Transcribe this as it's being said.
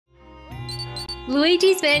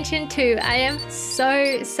Luigi's Mansion 2. I am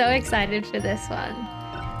so excited for this one.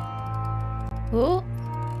 Oh.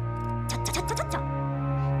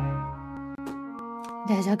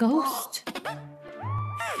 There's a ghost.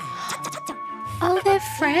 Oh, they're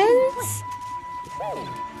friends?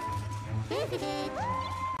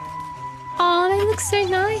 Oh, they look so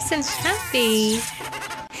nice and happy.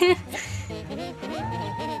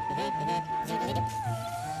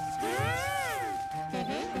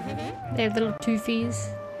 They have little toofies.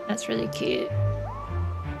 That's really cute.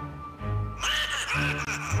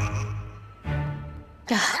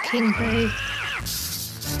 Ah, King Boo.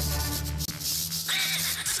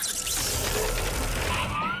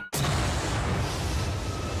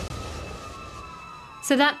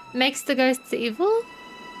 So that makes the ghosts evil?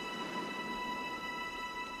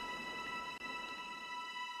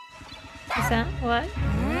 Is that what?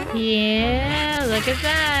 Yeah, look at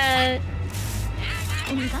that.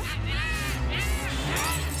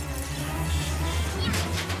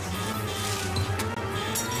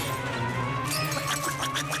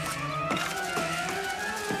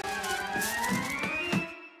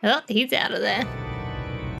 Oh, he's out of there.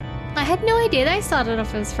 I had no idea they started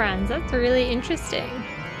off as friends. That's really interesting.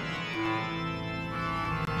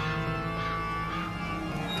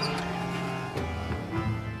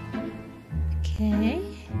 Okay.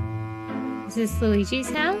 Is this Luigi's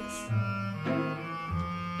house?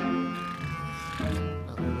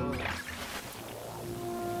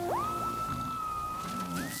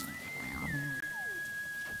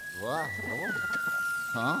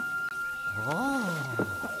 Huh?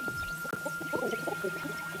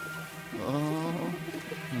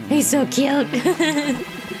 He's so cute.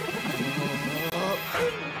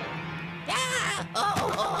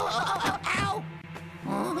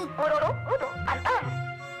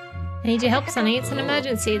 I need your help, Sonny. It's an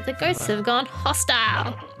emergency. The ghosts have gone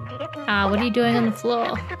hostile. Ah, what are you doing on the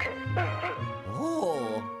floor?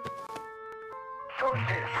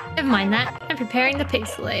 Never mind that. I'm preparing the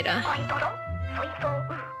pixelator.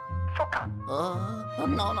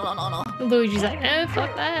 No. Luigi's like, no,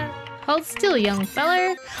 fuck that. Hold still, young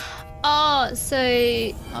fellow. Oh, so...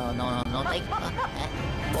 No.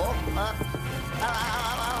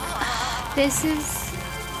 This is...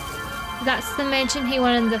 That's the mansion he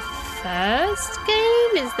won in the first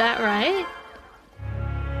game? Is that right?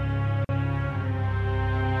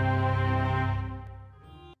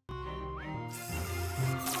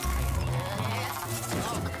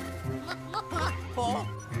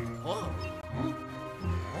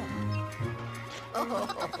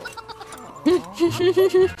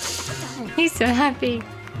 He's so happy.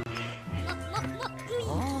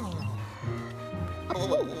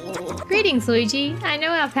 Greetings, Luigi. I know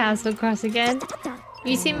our paths will cross again.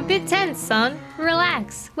 You seem a bit tense, son.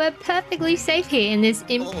 Relax. We're perfectly safe here in this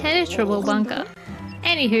impenetrable bunker.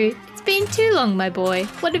 Anywho, it's been too long, my boy.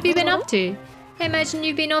 What have you been up to? I imagine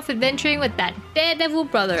you've been off adventuring with that daredevil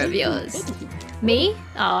brother of yours. Me?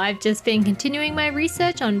 Oh, I've just been continuing my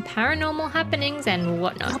research on paranormal happenings and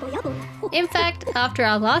whatnot. In fact, after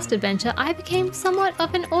our last adventure, I became somewhat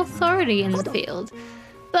of an authority in the field.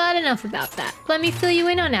 But enough about that. Let me fill you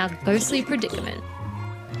in on our ghostly predicament.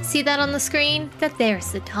 See that on the screen? That there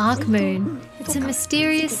is the Dark Moon. It's a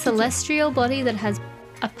mysterious celestial body that has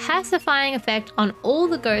a pacifying effect on all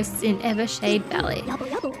the ghosts in Evershade Valley.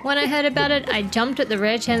 When I heard about it, I jumped at the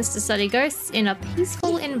rare chance to study ghosts in a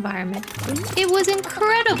peaceful environment. It was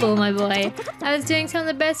incredible, my boy. I was doing some of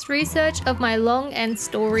the best research of my long and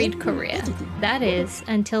storied career. That is,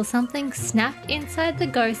 until something snapped inside the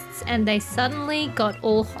ghosts and they suddenly got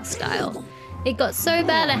all hostile. It got so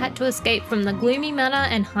bad I had to escape from the gloomy manor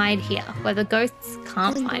and hide here, where the ghosts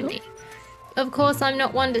can't find me. Of course, I'm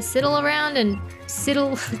not one to sidle around and did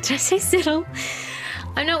I say sidle?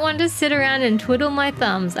 I'm not one to sit around and twiddle my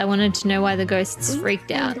thumbs. I wanted to know why the ghosts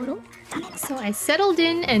freaked out. So I settled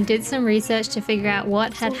in and did some research to figure out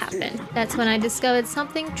what had happened. That's when I discovered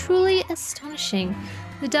something truly astonishing.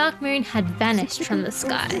 The Dark Moon had vanished from the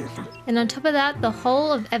sky. And on top of that, the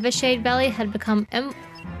whole of Evershade Valley had become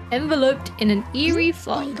enveloped in an eerie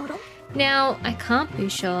fog. Now, I can't be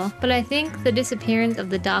sure, but I think the disappearance of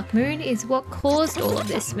the Dark Moon is what caused all of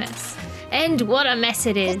this mess. And what a mess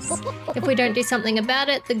it is! If we don't do something about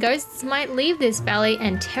it, the ghosts might leave this valley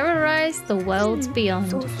and terrorize the worlds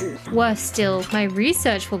beyond. Worse still, my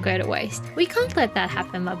research will go to waste. We can't let that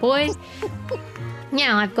happen, my boy.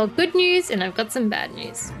 Now, I've got good news and I've got some bad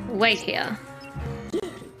news. Wait here.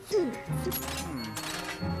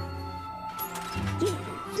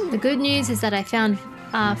 The good news is that I found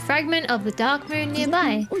a fragment of the Dark Moon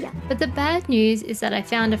nearby, but the bad news is that I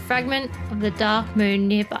found a fragment of the Dark Moon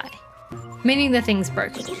nearby, meaning the thing's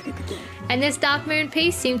broken. And this dark moon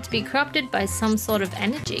piece seems to be corrupted by some sort of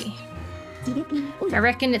energy. I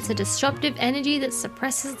reckon it's a disruptive energy that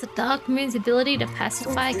suppresses the dark moon's ability to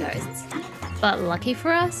pacify ghosts. But lucky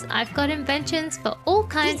for us, I've got inventions for all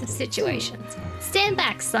kinds of situations. Stand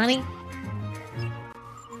back, Sonny.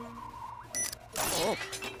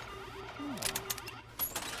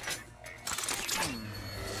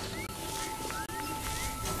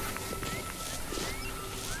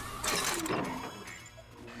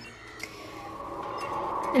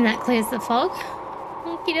 And that clears the fog.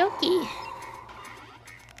 Okie dokie.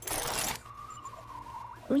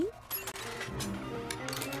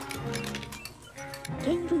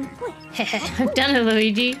 I've done it,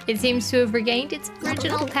 Luigi. It seems to have regained its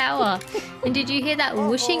original power. And did you hear that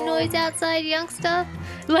whooshing noise outside, youngster?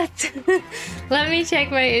 Let me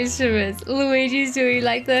check my instruments. Luigi's doing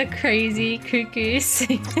like the crazy cuckoo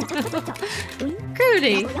sing.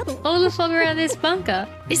 Crudy, all the fog around this bunker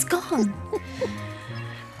is gone.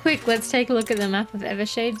 Quick, let's take a look at the map of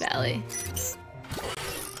Evershade Valley.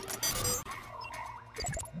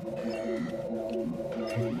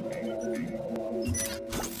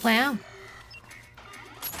 Wow.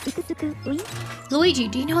 Luigi,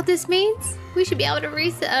 do you know what this means? We should be able to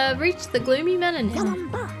reach the Gloomy Manor now.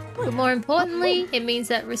 But more importantly, it means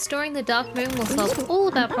that restoring the Dark Moon will solve all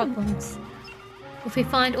of our problems. If we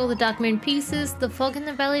find all the Dark Moon pieces, the fog in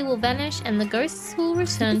the valley will vanish and the ghosts will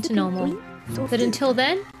return to normal. But until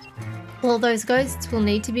then, all those ghosts will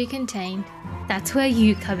need to be contained. That's where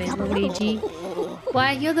you come in, Luigi.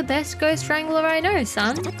 Why, you're the best ghost wrangler I know,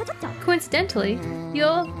 son. Coincidentally,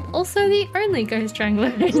 you're also the only ghost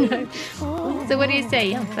wrangler I know. So what do you say,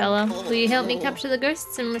 young fella? Will you help me capture the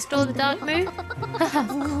ghosts and restore the Dark Moon?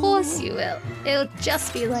 Of course you will. It'll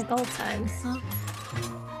just be like old times.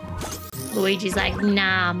 Luigi's like,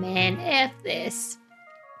 nah man, F this.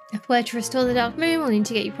 If we're to restore the Dark Moon, we'll need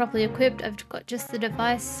to get you properly equipped. I've got just the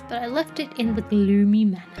device, but I left it in the Gloomy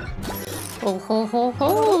Manor. Ho ho ho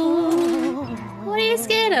ho! What are you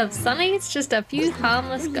scared of, Sonny? It's just a few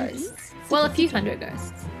harmless ghosts. Well, a few hundred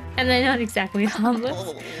ghosts. And they're not exactly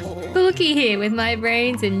harmless. But looky here, with my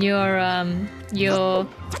brains and your, we're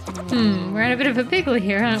in a bit of a pickle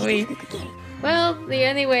here, aren't we? Well, the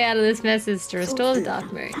only way out of this mess is to restore the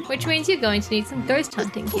Dark Moon, which means you're going to need some ghost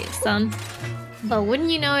hunting gear, son. But wouldn't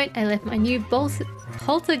you know it, I left my new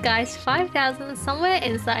Poltergeist 5000 somewhere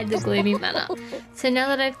inside the Gloomy Manor. So now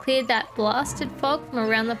that I've cleared that blasted fog from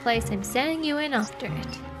around the place, I'm sending you in after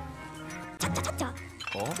it.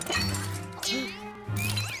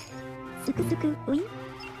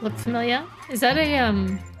 Look familiar? Is that a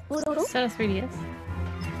 3DS?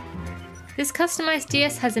 This customized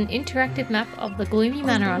DS has an interactive map of the Gloomy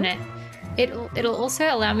Manor on it. It'll also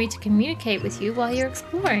allow me to communicate with you while you're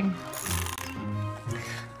exploring.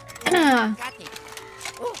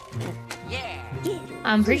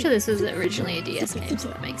 I'm pretty sure this was originally a DS game, so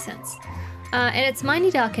that makes sense. And it's mighty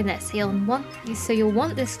dark in there, so you'll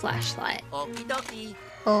want this flashlight.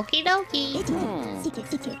 Okie dokie.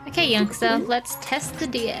 Okay, youngster, let's test the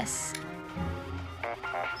DS.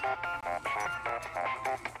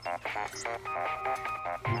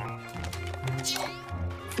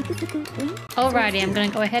 Alrighty, I'm gonna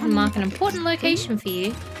go ahead and mark an important location for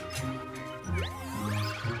you.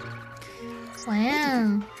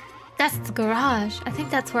 Wow, that's the garage. I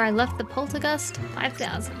think that's where I left the Poltergeist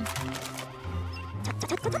 5000.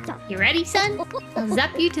 You ready, son? I'll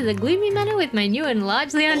zap you to the Gloomy Manor with my new and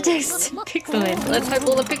largely untextured pixel in. Let's hope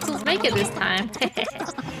all the pixels make it this time.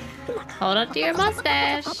 Hold on to your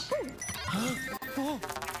mustache.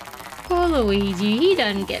 Poor Luigi, he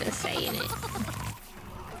doesn't get a say in it.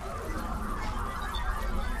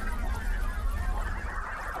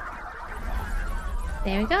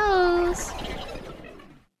 There he goes.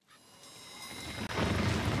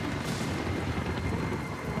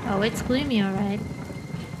 Oh, it's gloomy, alright.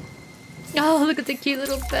 Oh, look at the cute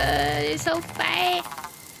little bird. It's so fat.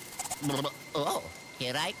 Oh,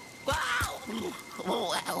 here I go.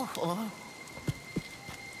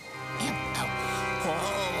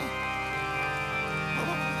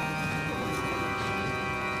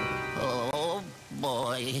 Oh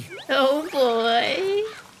boy. Oh boy.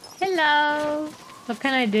 Hello. What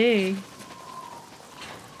can I do?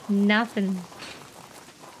 Nothing.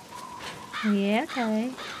 Yeah,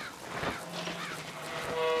 okay.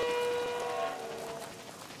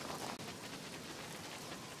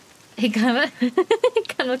 He kind of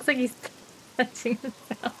looks like he's touching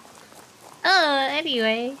himself. Oh,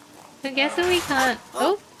 anyway. I'm guessing we can't.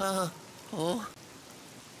 Oh. Huh? Oh.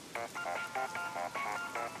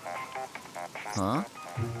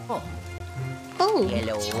 Oh.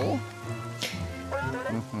 Hello.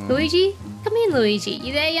 Luigi? Come in, Luigi.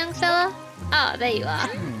 You there, young fella? Ah, there you are.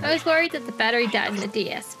 I was worried that the battery died in the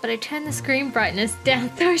DS, but I turned the screen brightness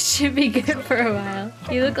down so it should be good for a while.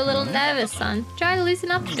 You look a little nervous, son. Try to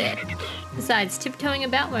loosen up a bit. Besides, tiptoeing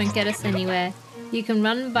about won't get us anywhere. You can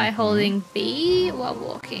run by holding B while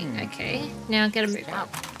walking. Okay, now get a move on.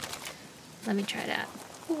 Let me try that.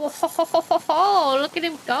 Whoa, look at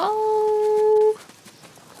him go!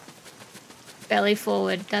 Belly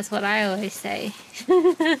forward, that's what I always say.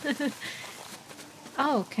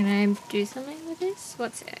 Oh, can I do something with this?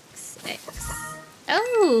 What's X? X.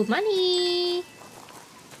 Oh, money!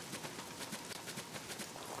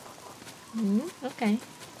 Okay.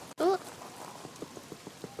 Oh.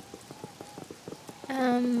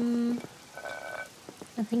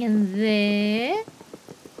 Nothing in there.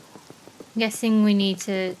 I'm guessing we need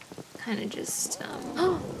to kind of just,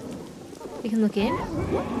 oh! We can look in?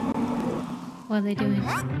 What are they doing?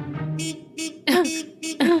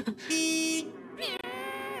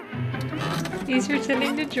 He's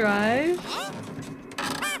pretending to drive.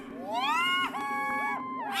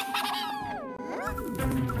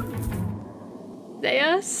 They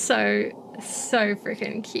are so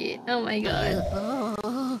freaking cute. Oh my god.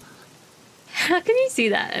 How can you see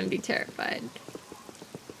that and be terrified?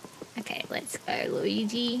 Okay, let's go,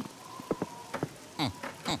 Luigi.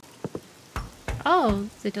 Oh,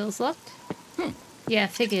 the door's locked? Yeah,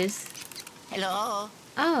 figures. Hello.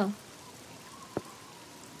 Oh.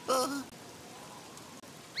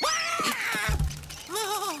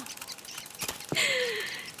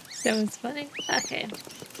 That was funny. Okay.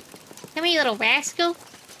 Come here, little rascal.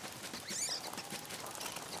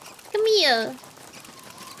 Come here.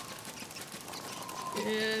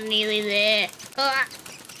 Nearly there. Ah.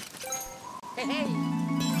 Hey.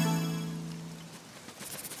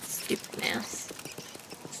 Stupid mouse.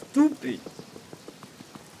 Stupid.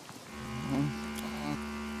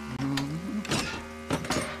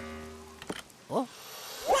 Oh.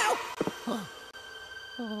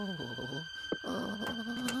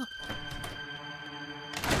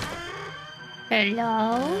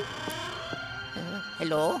 Hello?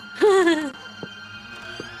 Hello?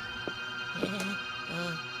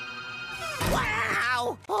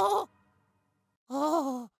 Wow!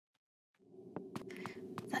 Oh.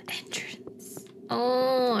 The entrance.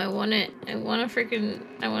 Oh, I want it. I want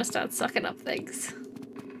to start sucking up things.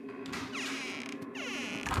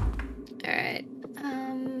 Alright.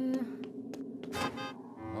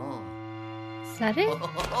 Is that it?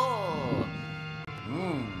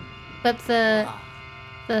 But the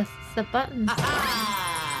button.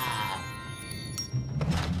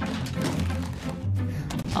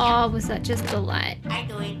 Oh, was that just the light? I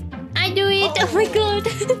do it. I do it! Oh my god!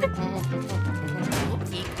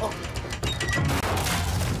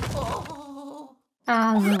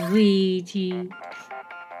 Ah, Luigi.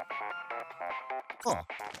 Oh.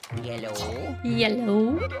 Yellow.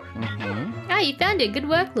 Yellow. Ah, you found it. Good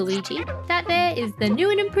work, Luigi. That there is the new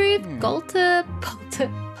and improved Poltergust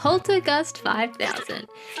 5000.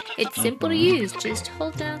 It's simple to use. Just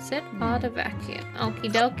hold down set R to vacuum. Okie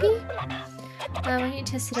dokie. We need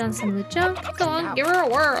to test it on some of the junk. Go on, give her a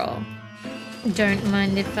whirl. Don't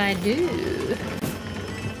mind if I do.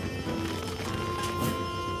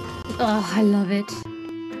 Oh, I love it.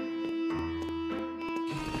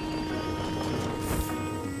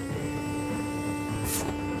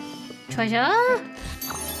 Treasure?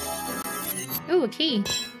 Ooh, a key.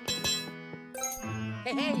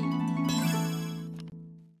 Hey.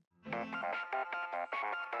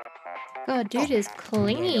 God, dude is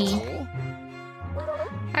clingy. Hello.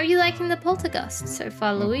 How are you liking the Poltergust so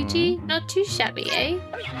far, Luigi? Not too shabby, eh?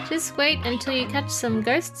 Just wait until you catch some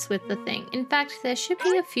ghosts with the thing. In fact, there should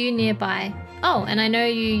be a few nearby. Oh, and I know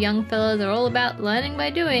you young fellas are all about learning by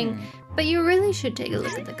doing, but you really should take a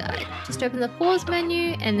look at the guide. Just open the pause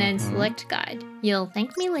menu and then select guide. You'll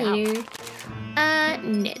thank me later.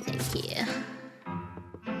 No thank you.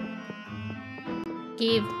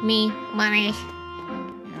 Give me money.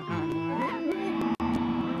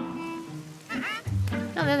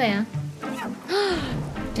 Oh, there they are.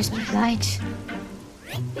 There's my light.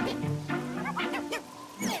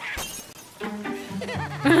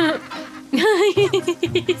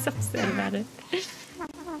 He's upset about it.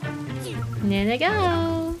 There they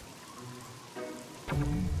go.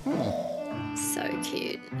 So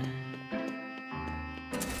cute.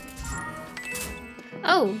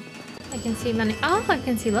 Oh, I can see money. Oh, I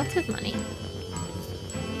can see lots of money.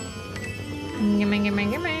 Gimme, gimme,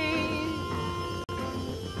 gimme.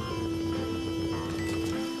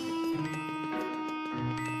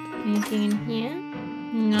 Anything in here?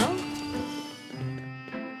 No.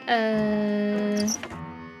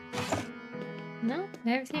 No,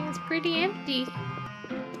 everything is pretty empty.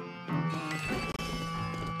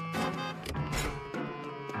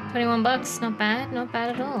 $21, not bad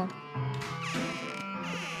at all.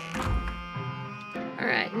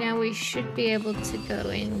 Alright, now we should be able to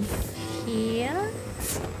go in here.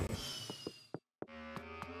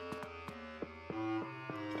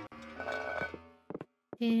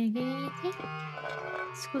 Did I get anything?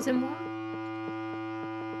 Excusez-moi.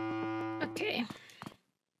 Okay.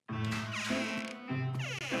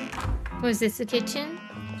 Was this the kitchen?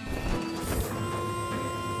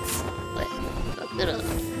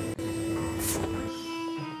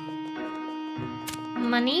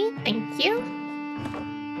 Money, thank you.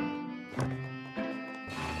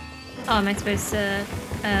 Oh, am I supposed to,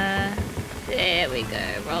 there we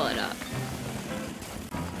go, roll it up.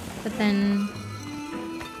 But then...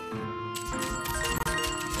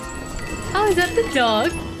 Oh, is that the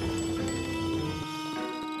dog?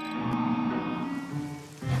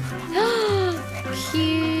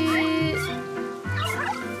 Cute.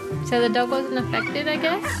 So the dog wasn't affected, I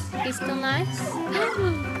guess? He's still nice?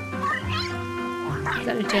 Is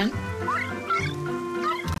that a gem?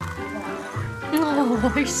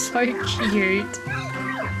 Oh, he's so cute.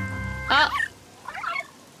 Oh!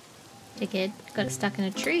 Dickhead. Got it stuck in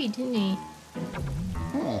a tree, didn't he?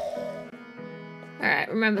 Alright,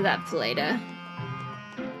 remember that for later.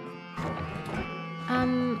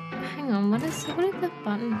 Hang on, what did the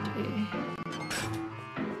button do?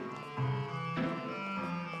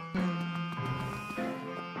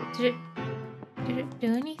 Did it do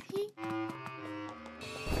anything?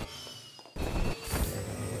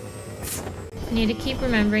 I need to keep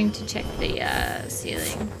remembering to check the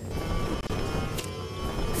ceiling.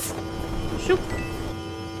 Shoop.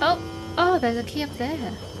 Oh, there's a key up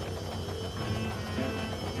there.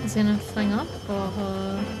 Is it gonna fling up or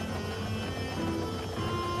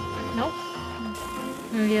nope?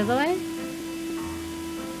 Move the other way.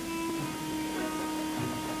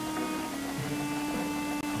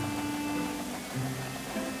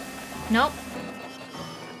 Nope.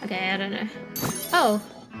 Okay, I don't know. Oh.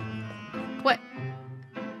 What?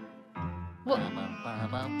 What?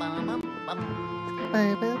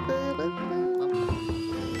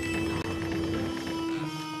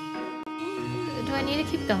 Do I need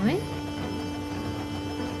to keep going?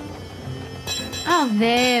 Oh,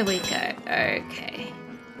 there we go. Okay.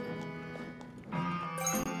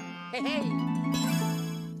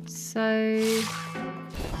 So...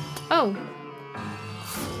 Oh.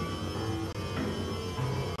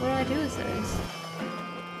 What do I do with those?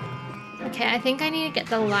 Okay, I think I need to get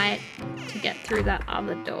the light to get through that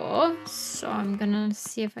other door. So I'm gonna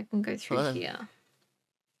see if I can go through here.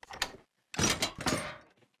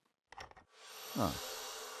 Huh.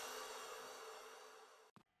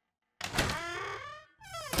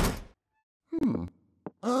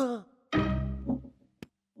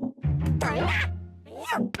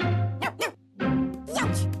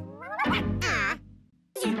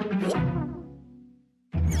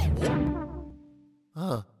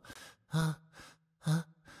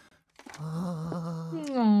 Oh,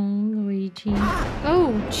 Luigi.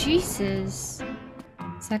 Oh, Jesus.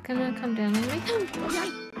 Is that gonna come down on me?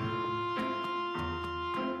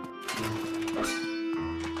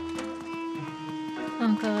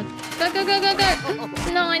 Oh god. Go, go, go, go,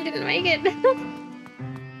 go! No, I didn't make it.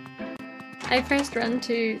 I pressed run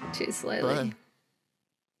too slowly.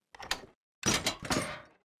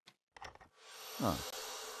 Huh.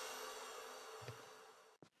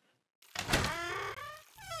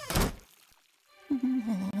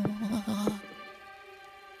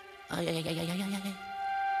 Ay, ay, ay, ay, ay, ay, ay.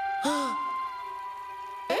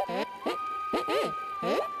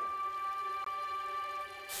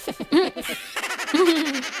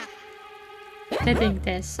 I think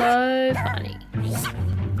they're so funny.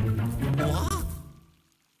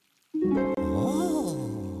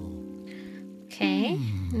 Okay,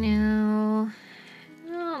 now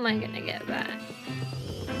how am I gonna get back?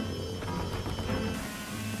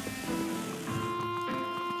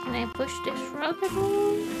 Can I push this rug at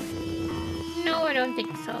all? No, I don't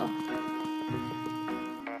think so.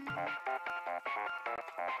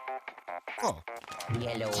 Oh,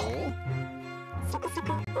 yellow.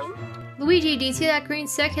 Luigi, do you see that green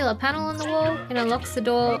circular panel on the wall? It unlocks the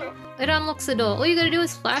door. It unlocks the door. All you gotta do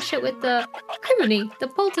is flash it with the criminy, the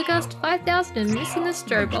poltergust 5000 and missing the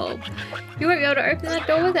strobe bulb. You won't be able to open that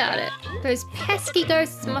door without it. Those pesky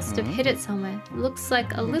ghosts must have hid it somewhere. It looks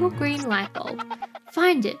like a little green light bulb.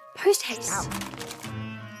 Find it. Post haste.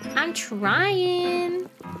 I'm trying.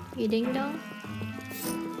 You ding dong.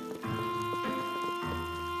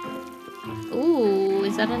 Ooh,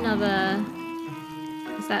 is that another...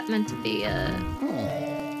 Is that meant to be a...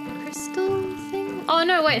 crystal thing? Oh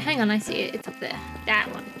no, wait, hang on, I see it. It's up there. That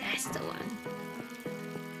one. That's the one.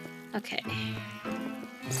 Okay.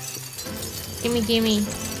 Gimme, gimme.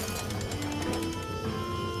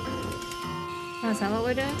 Oh, is that what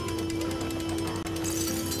we're doing?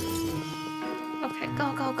 Okay,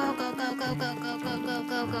 go, go, go, go, go, go, go, go, go, go,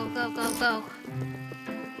 go, go, go, go, go.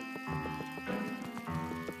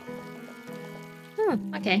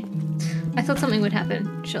 Okay. I thought something would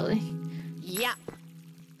happen, surely. Yeah.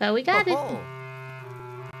 But we got it.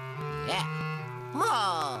 Yeah.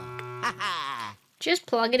 Oh. Haha. Just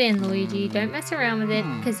plug it in, Luigi. Don't mess around with it,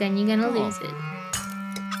 because then you're gonna lose it.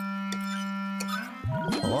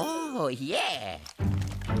 Oh, yeah.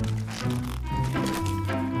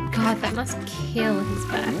 God, that must kill his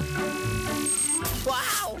back.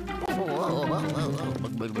 Wow.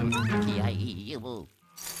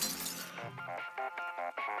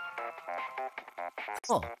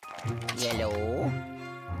 Oh, yellow.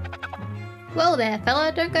 Well there,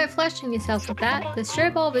 fella, don't go flashing yourself with that. The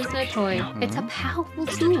strobe bulb is no toy. It's a powerful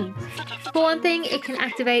tool. For one thing, it can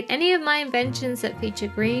activate any of my inventions that feature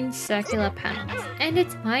green circular panels. And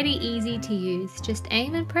it's mighty easy to use. Just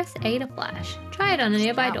aim and press A to flash. Try it on a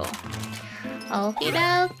nearby door. Okie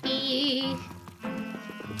dokie.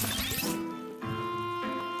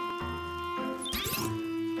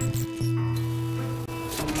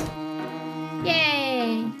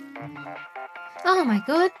 Yay! Oh my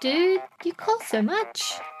god, dude, you cost so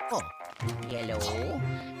much. Oh, yellow.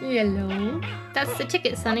 Yellow. That's the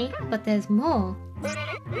ticket, Sonny, but there's more.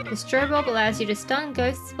 The strobe bulb allows you to stun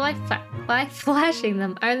ghosts by flashing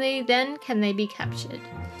them. Only then can they be captured.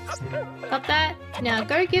 Got that? Now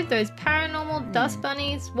go give those paranormal dust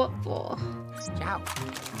bunnies what for. Ciao.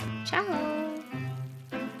 Ciao.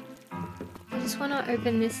 I just want to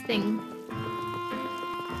open this thing.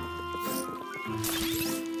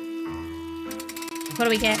 What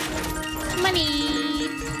do we get? Money!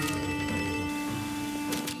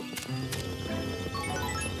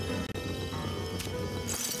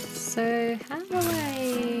 So, how do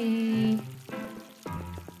I...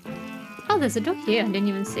 Oh, there's a door here. I didn't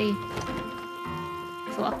even see.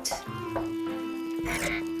 It's locked.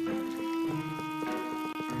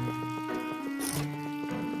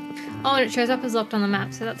 Oh, and it shows up as locked on the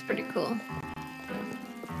map, so that's pretty cool.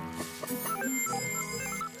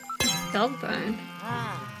 Dog bone.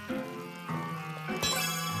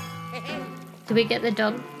 Do we get the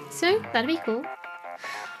dog soon? That'd be cool.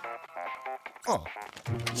 Oh,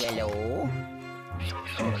 yellow.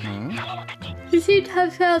 You seem to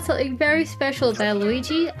have found something very special there,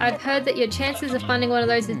 Luigi. I've heard that your chances of finding one of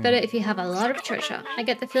those is better if you have a lot of treasure. I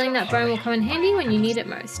get the feeling that bone will come in handy when you need it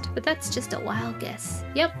most. But that's just a wild guess.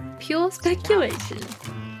 Yep, pure speculation.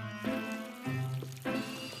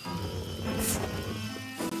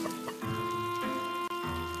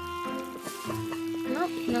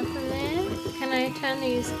 Nope, nothing there. Can I turn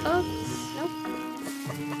these cogs? Nope.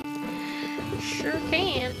 Sure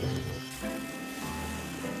can.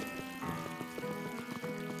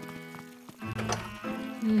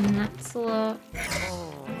 That's a lot.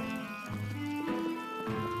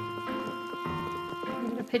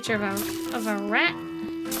 Got a picture of a rat.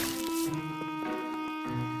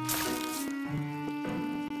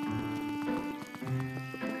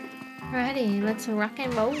 Righty, let's rock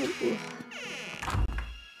and roll.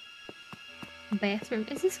 Bathroom.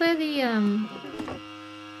 Is this where the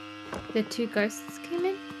two ghosts came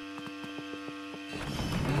in?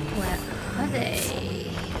 Where are they?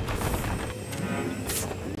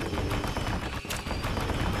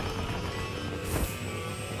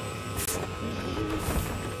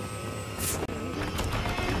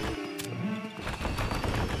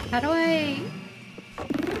 How do I...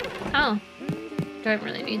 Oh. Don't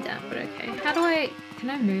really need that, but okay. How do I... Can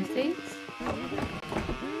I move these?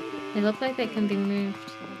 They look like they can be moved.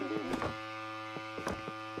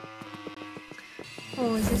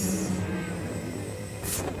 Oh, is this...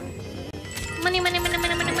 Money, money, money,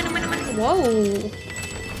 money, money, money, money, money. Whoa!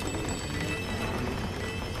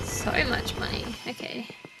 So much money. Okay.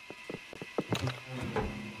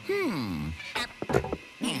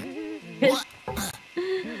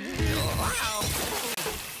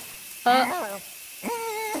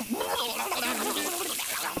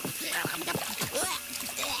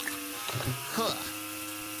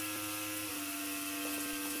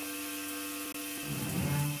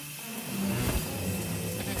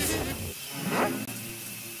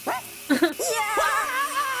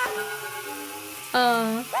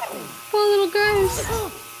 Poor little ghost.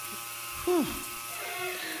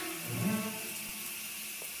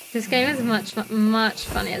 This game is much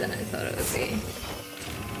funnier than I thought it would be.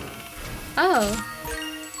 Oh.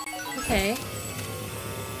 Okay.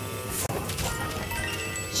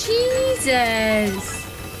 Jesus!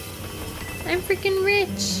 I'm freaking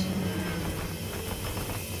rich.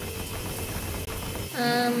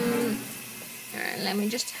 Alright, let me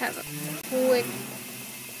just have a quick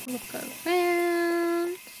look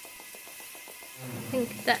around. I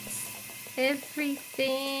think that's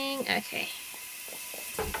everything. Okay.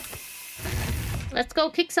 Let's go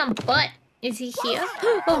kick some butt. Is he here?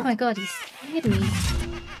 Oh my god, he's scared me.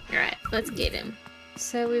 Alright, let's get him.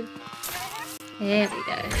 So we've... There we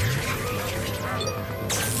go.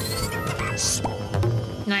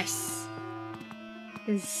 Nice.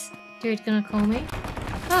 Is dude gonna call me?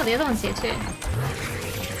 Oh, the other one's here too.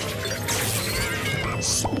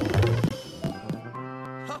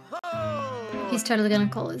 He's totally gonna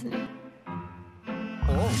call, isn't he?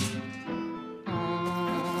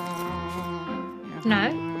 No.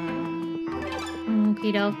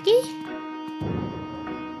 Okie dokie.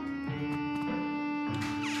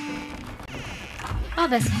 Oh,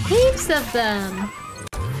 there's heaps of them.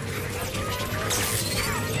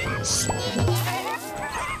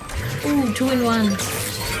 Ooh, 2 in 1.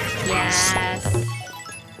 Yes.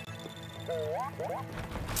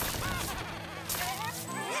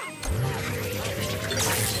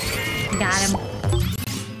 Got him.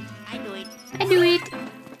 I do it. I do it.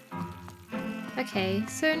 Okay,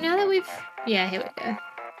 so now that we've... Yeah, here we go.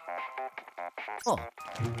 Oh,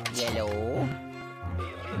 yellow.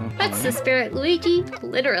 That's the spirit, Luigi.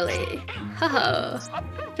 Literally. Ho-ho.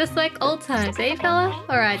 Just like old times, eh, fella?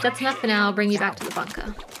 Alright, that's enough for now. I'll bring you back to the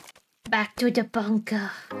bunker. Back to the bunker.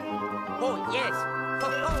 Oh, yes. Ho,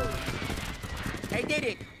 ho. I did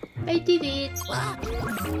it. I did it.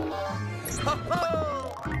 Ho,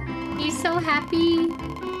 ho. He's so happy.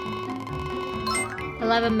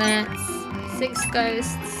 11 minutes. 6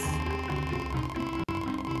 ghosts.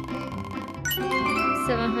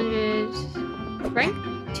 700. Rank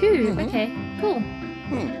 2. Okay, cool.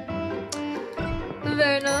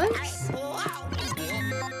 Very nice.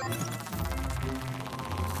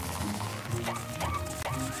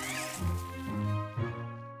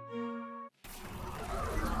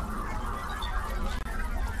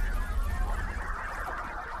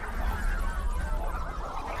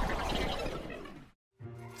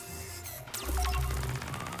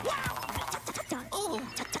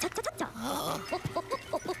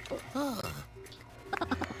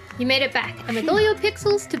 You made it back, and with all your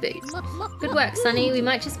pixels to boot. Good work, Sonny. We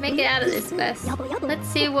might just make it out of this first. Let's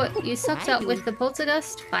see what you sucked up with the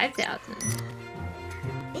Poltergust 5000.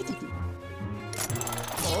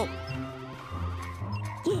 Oh.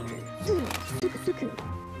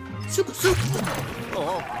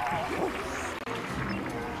 Oh.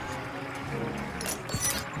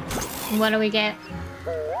 What do we get?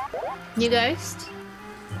 New ghost?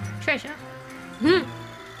 Treasure.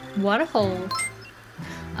 What a hole.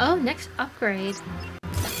 Oh, next upgrade.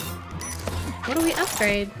 What do we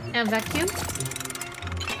upgrade? Our vacuum?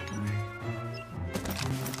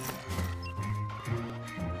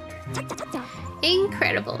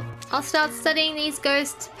 Incredible. I'll start studying these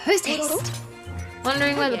ghosts post-haste.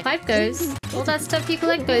 Wondering where the pipe goes? All that stuff you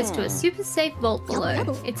collect goes to a super safe vault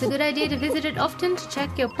below. It's a good idea to visit it often to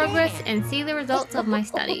check your progress and see the results of my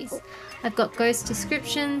studies. I've got ghost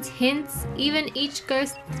descriptions, hints, even each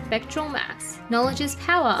ghost's spectral mass. Knowledge is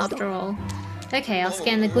power, after all. Okay, I'll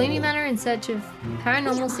scan the Gloomy Manor in search of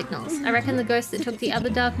paranormal signals. I reckon the ghost that took the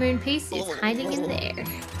other Dark Moon piece is hiding in there.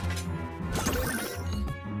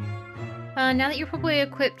 Now that you're probably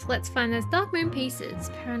equipped, let's find those Dark Moon pieces.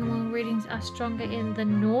 Paranormal readings are stronger in the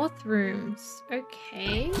North rooms.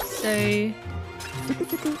 Okay, so...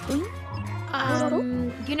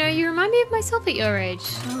 you know, you remind me of myself at your age.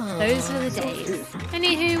 Those were the days.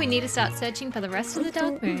 Anywho, we need to start searching for the rest of the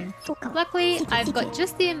Dark Moon. Luckily, I've got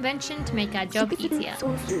just the invention to make our job easier.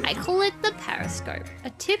 I call it the Periscope, a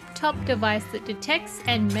tip-top device that detects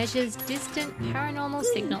and measures distant paranormal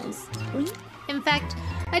signals. In fact,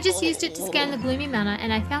 I just used it to scan the Gloomy Manor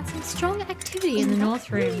and I found some strong activity in the North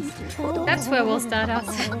rooms. That's where we'll start our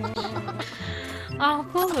Oh,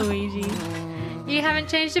 poor Luigi. You haven't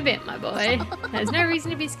changed a bit, my boy. There's no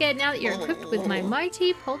reason to be scared now that you're equipped with my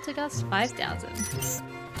mighty Poltergust 5000.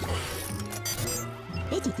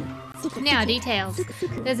 Now, details.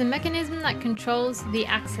 There's a mechanism that controls the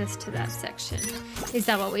access to that section. Is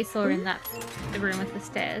that what we saw in the room with the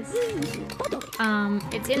stairs?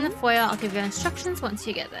 It's in the foyer. I'll give you instructions once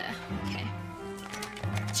you get there. Okay.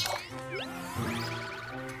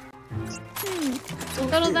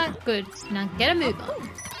 Got all that? Good. Now get a move on.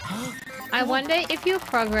 I wonder if your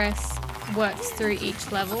progress works through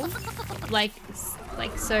each level. Like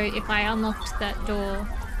so if I unlocked that door...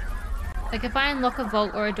 Like if I unlock a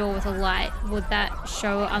vault or a door with a light, would that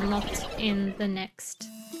show unlocked in the next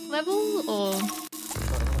level, or...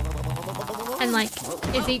 And like,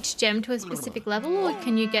 is each gem to a specific level, or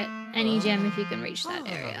can you get any gem if you can reach that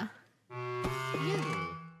area?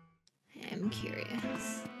 I'm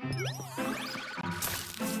curious.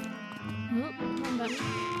 Oh, one button.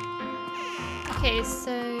 Okay,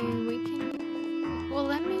 so we can... Well,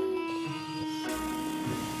 let me...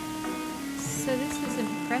 So this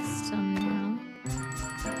isn't pressed on now.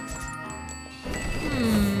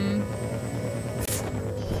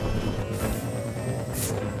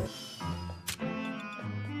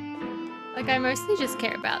 Like, I mostly just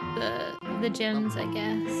care about the gems, I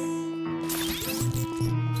guess.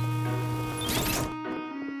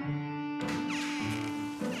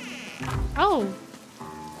 Oh!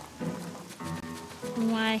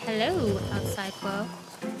 Why, hello, outside world.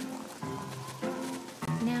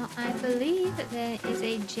 Now, I believe there is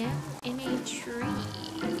a gem in a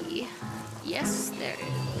tree. Yes, there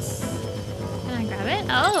is. Can I grab it?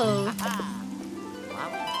 Oh!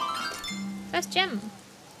 First gem.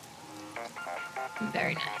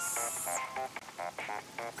 Very nice.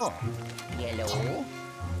 Oh, yellow.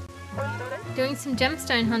 Doing some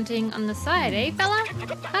gemstone hunting on the side, eh, fella?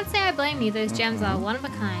 Can't say I blame you, those gems are one of a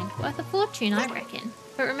kind. Worth a fortune, I reckon.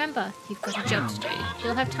 But remember, you've got a job to do.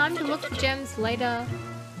 You'll have time to look for gems later.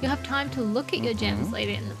 You'll have time to look at your gems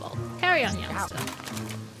later in the vault. Carry on, youngster.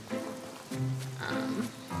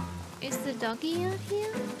 Is the doggy out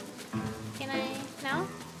here? Can I... No?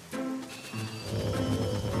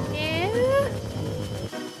 No?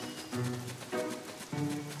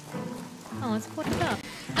 Oh, let's put it up.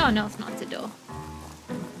 Oh, no, it's not the door.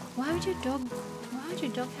 Why would your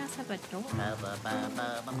doghouse have a door?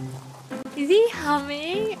 Is he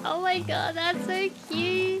humming? Oh my god, that's so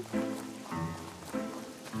cute.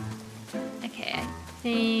 Okay, I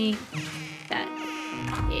think that's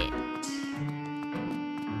it.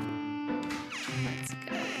 Let's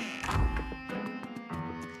go.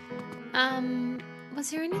 Was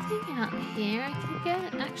there anything out here I could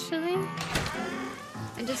get, actually?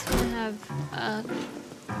 I just want to have a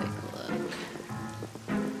quick look.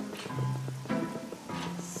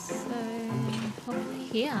 So, hopefully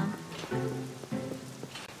here.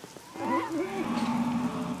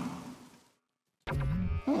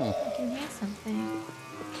 I can hear something.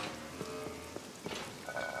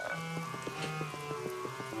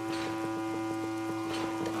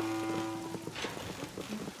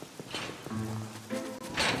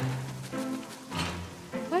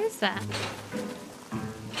 What is that?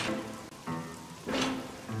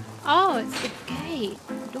 Oh, it's the gate.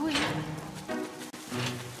 Doing it.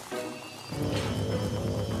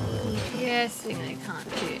 I'm guessing I can't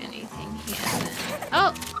do anything here then.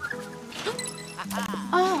 Oh!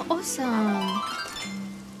 Oh, awesome!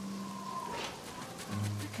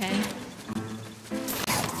 Okay.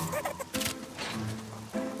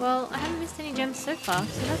 Well, I haven't missed any gems so far,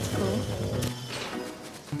 so that's cool.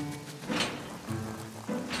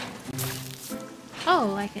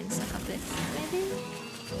 Oh, I can suck up this, maybe?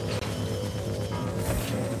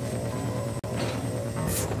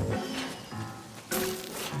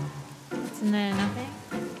 Isn't there nothing?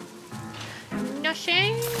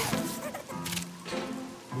 Nothing?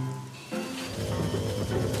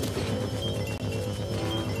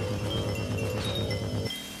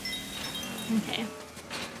 Okay.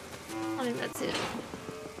 I think that's it.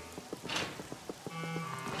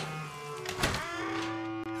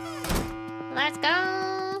 Let's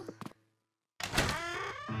go!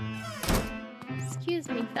 Excuse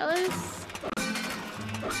me, fellas.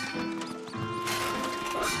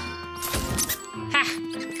 Ha!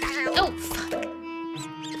 Oh, fuck!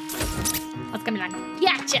 I was gonna be like,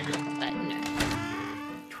 gotcha! But no.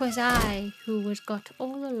 'Twas I who was got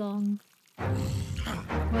all along.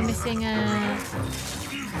 We're missing a...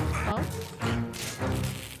 Oh?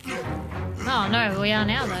 Oh no, we are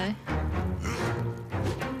now though.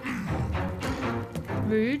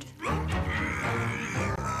 Rude.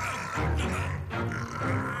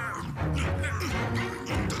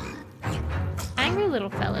 Angry little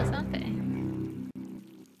fellas, aren't they?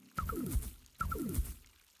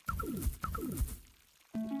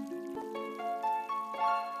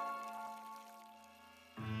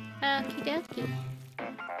 Okie dokie.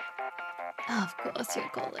 Of course you're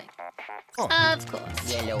calling. Oh. Of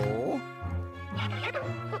course. Yellow.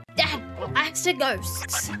 Dad, axe to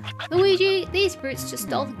ghosts. Luigi, these brutes just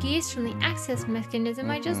stole the gears from the access mechanism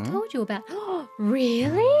I just told you about.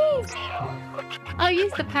 Really? I'll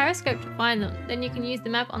use the periscope to find them. Then you can use the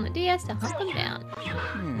map on the DS to hunt them down.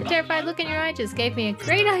 The terrified look in your eye just gave me a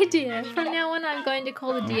great idea. From now on, I'm going to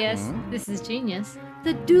call the DS, this is genius,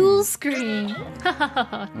 The dual screen.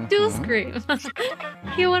 Dual screen.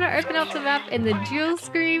 You want to open up the map in the dual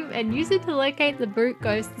screen and use it to locate the brute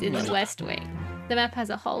ghosts in the West Wing. The map has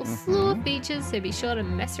a whole slew of features, so be sure to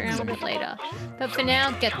mess around with it later. But for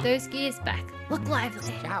now, get those gears back. Look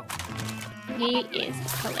lively. He is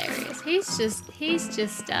hilarious. He's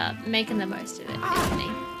just making the most of it, isn't he?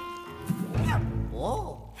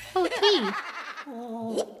 Oh,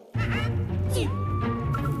 key.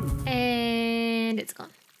 And it's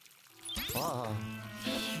gone.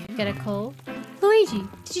 Get a call. Luigi,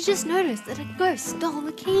 did you just notice that a ghost stole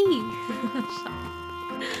the key?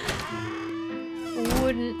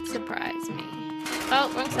 Wouldn't surprise me.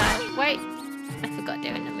 Oh, wrong side. Wait. I forgot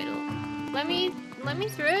they're in the middle. Let me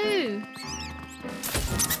through.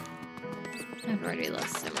 I've already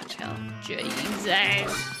lost so much health. Jesus.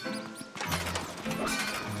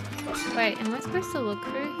 Wait, am I supposed to look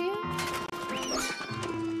through here?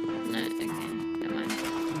 No, okay. Never mind.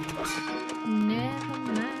 Never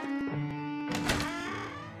mind.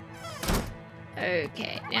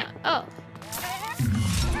 Okay, now, oh.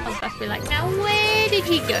 I was about to be like, now where did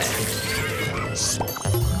he go?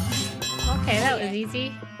 Okay, that was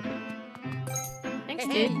easy. Thanks,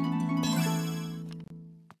 dude.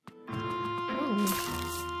 Ooh.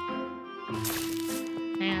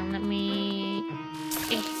 Now let me...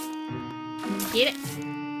 Get it.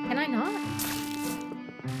 Can I not?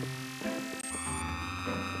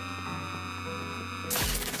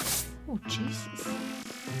 Oh, Jesus.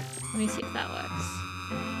 Let me see if that works.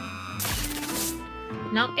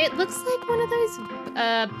 No, it looks like one of those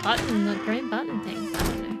the green button things. I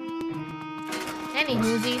don't know. Any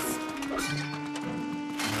hoosies.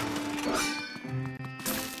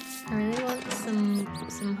 I really want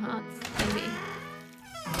some hearts, maybe.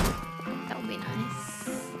 That would be nice.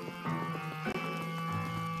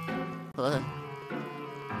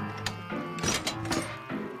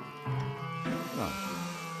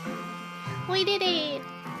 We did it!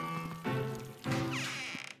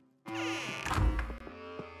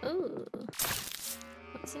 Ooh.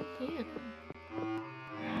 What's in here?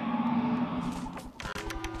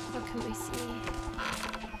 What can we see?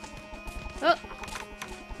 Oh!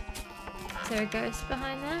 Is there a ghost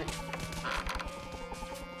behind that?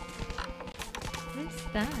 What is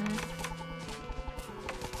that?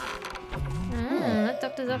 Ah, that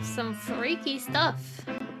doctor's up some freaky stuff.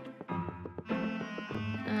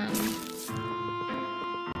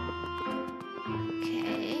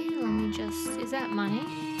 Okay, let me just... Is that money?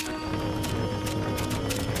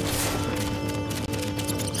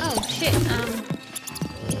 Oh, shit,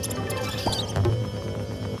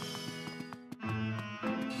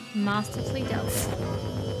 masterfully dealt with.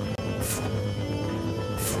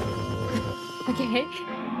 Okay.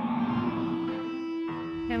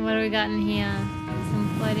 And what do we got in here? Some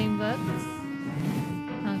floating books.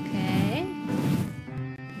 Okay.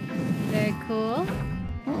 Very cool.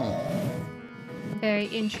 Very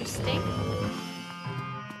interesting.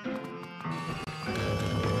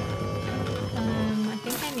 I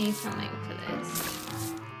think I need something for this.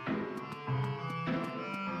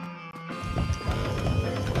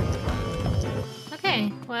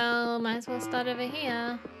 Okay, well, might as well start over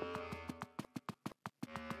here.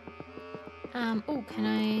 Oh, can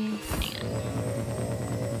I... Hang on.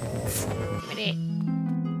 Wait.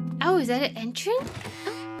 Oh, is that an entrance?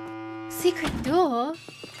 Oh, secret door?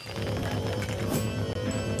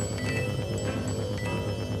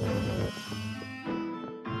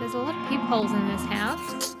 There's a lot of peepholes in this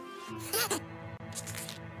house.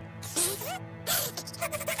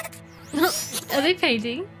 Are they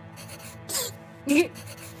painting?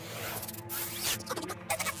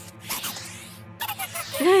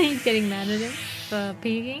 He's getting mad at him for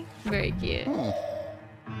peeking. Very cute.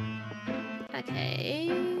 Okay.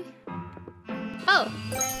 Oh!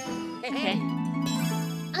 Okay.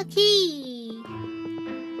 Okay!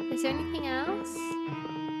 Is there anything else?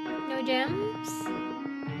 No gems?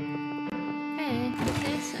 Okay, I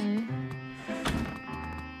guess so.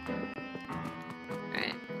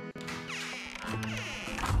 Alright.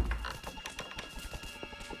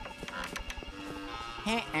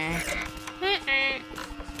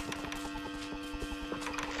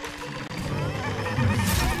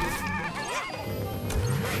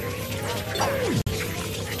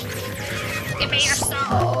 Give me your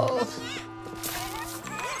soul!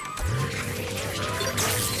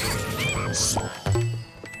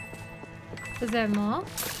 Was there more?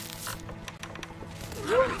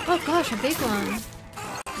 Oh gosh, a big one.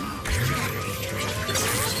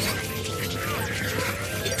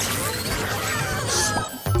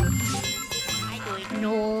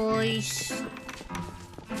 Nice.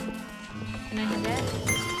 Can I have that?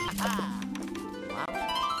 Wow.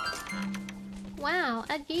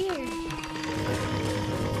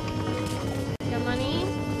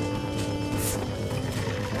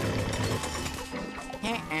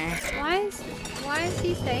 Why is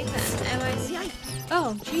he saying that? Am I?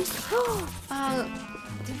 Oh, jeez.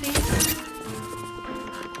 Did they?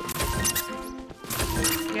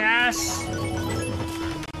 Yes.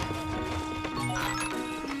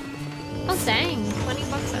 Oh dang!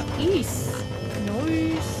 $20 a piece.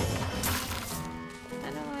 Nice.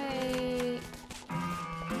 How do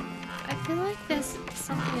I feel like there's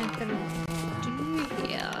something I could do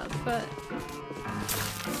here, but.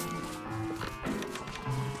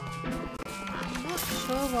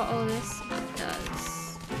 Sure what all this does.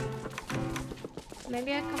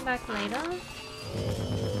 Maybe I come back later?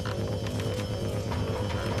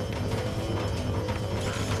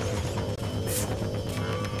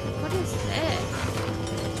 What is this?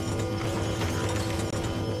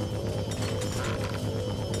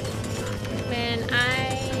 Man,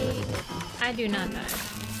 I do not know.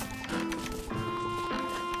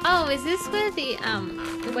 Oh, is this where the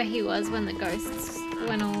where he was when the ghosts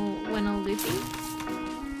went all loopy?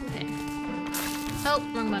 Oh,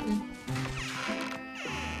 wrong button.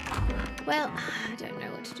 Well, I don't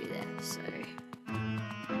know what to do there, so...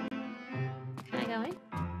 Can I go in?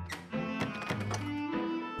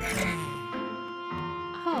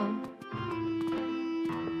 Oh.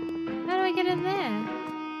 How do I get in there?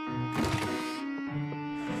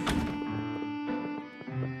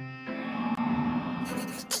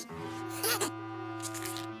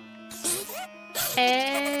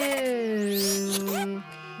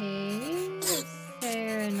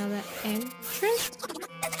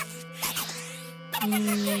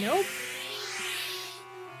 Nope.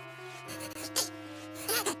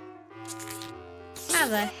 How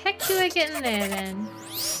the heck do I get in there then?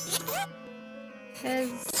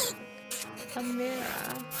 There's a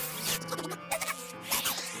mirror.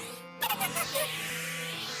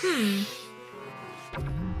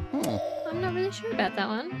 I'm not really sure about that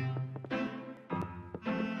one.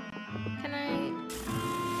 Can I?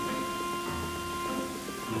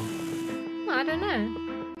 Oh, I don't know.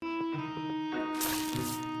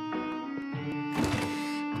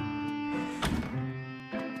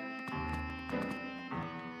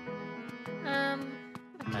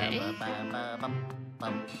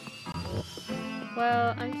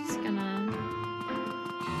 Well, I'm just gonna...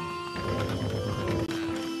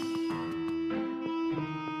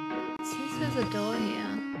 Since there's a door here...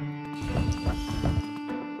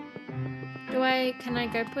 Can I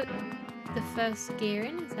go put the first gear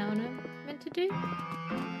in? Is that what I'm meant to do?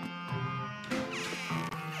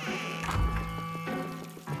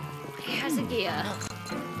 Here's a gear.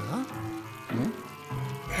 Huh?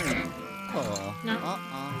 No.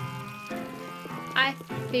 I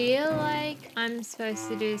feel like I'm supposed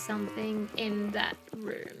to do something in that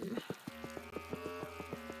room.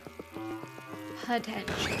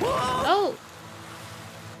 Potentially. Oh!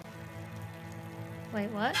 Wait,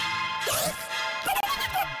 what?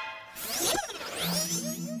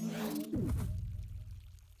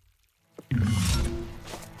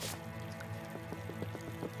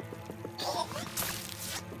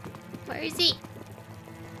 Where is he?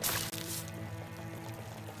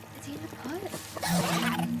 Is he in the pot?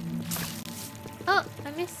 Oh,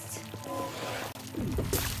 I missed.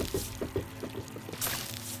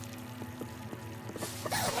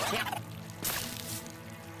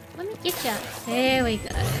 Let me get ya. There we go.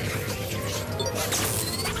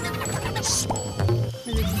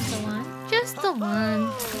 Is it just the one? Just the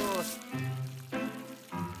one.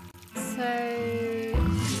 So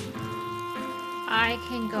I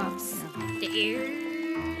can go upstairs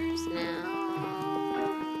now.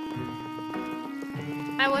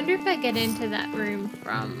 I wonder if I get into that room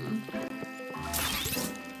from...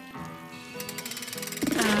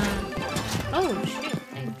 oh, shoot,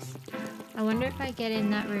 thanks. I wonder if I get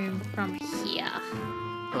in that room from here.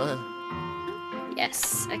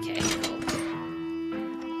 Yes, okay, cool.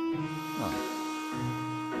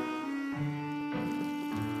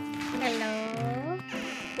 Hello?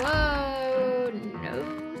 Whoa, no,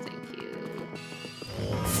 thank you.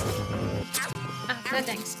 Ah, oh,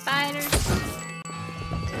 dang spiders.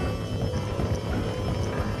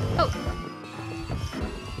 Oh!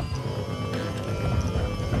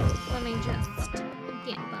 Let me just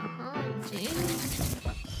get behind you.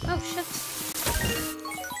 Oh, shit.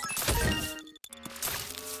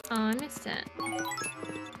 Oh, I missed it.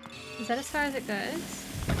 Is that as far as it goes?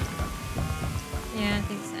 Yeah, I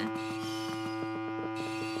think so.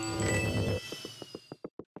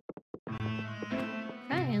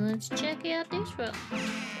 Okay, let's check out this room.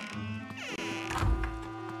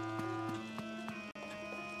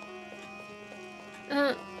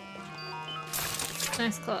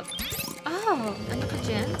 Nice clock. Oh, another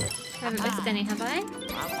gem. I haven't missed any, have I?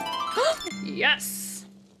 Yes!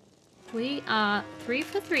 We are 3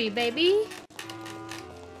 for 3, baby.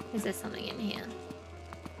 Is there something in here?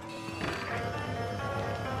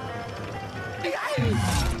 Here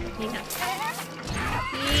you go.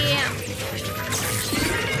 Yeah.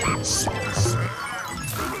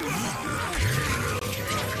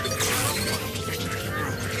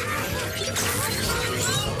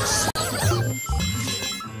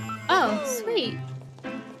 Oh, sweet.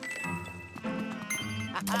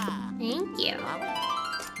 Thank you.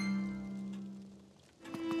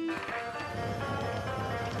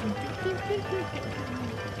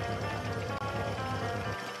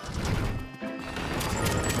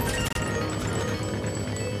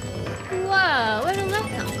 Whoa, where did that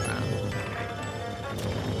come from?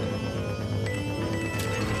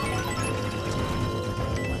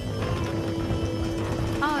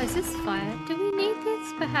 Oh, is this fire? Do we need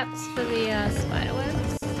this perhaps for the spider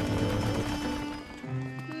webs?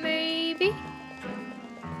 Maybe?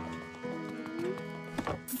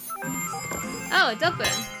 Oh, a dog burn.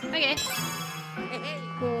 Okay.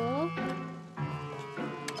 Cool.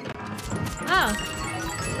 Oh.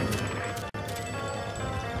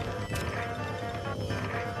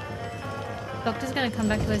 Doctor's gonna come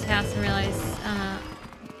back to his house and realize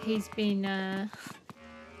he's been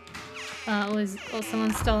or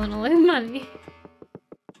someone's stolen all his money.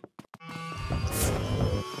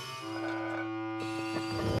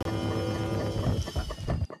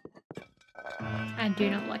 I do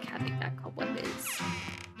not like how big that cobweb is.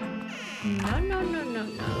 No, no, no, no,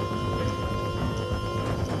 no.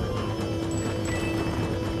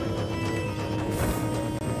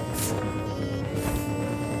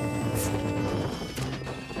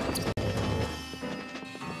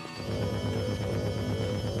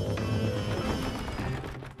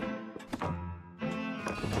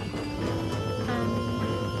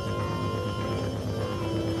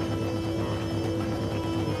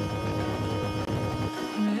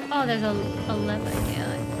 Oh, there's a lever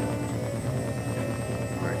here.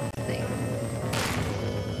 Or a thing.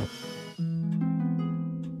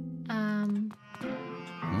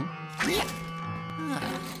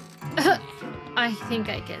 I think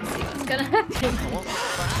I can see what's gonna happen.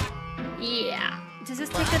 Yeah. Does this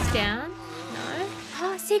take us down? No?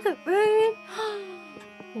 Oh, secret room!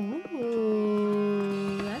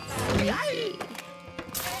 Ooh, that's sneaky.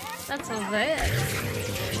 That's all there.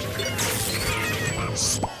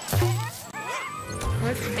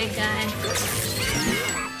 Where's the big guy?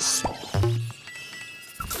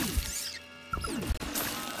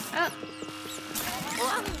 Oh.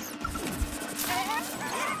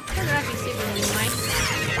 Turn around if you see what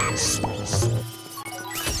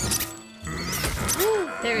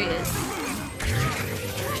there he is.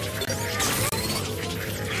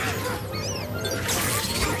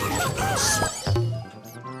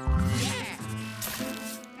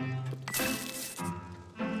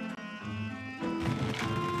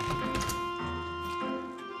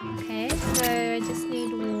 Okay, so I just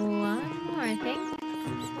need one more, I think.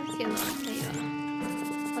 What's the other one? There you are.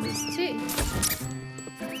 Oh, there's two.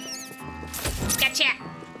 Gotcha!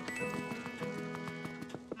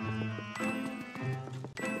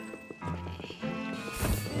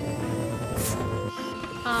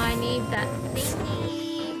 I need that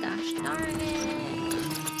thingy. Gosh darn it.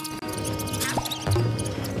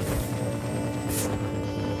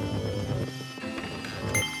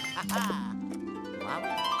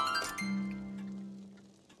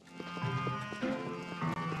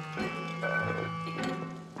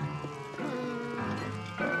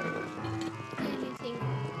 Anything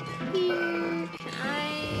here? Can I?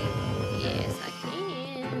 Yes, I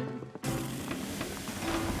can.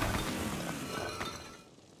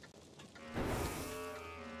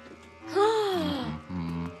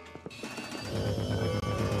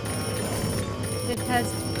 It has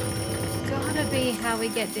gotta be how we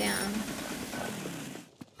get down.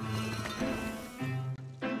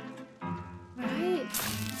 Right?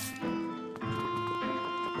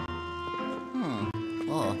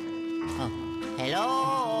 Oh. Hello.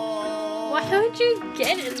 Why don't you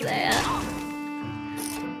get in there?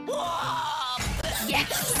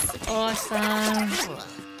 Yes! Awesome.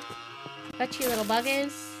 Got you little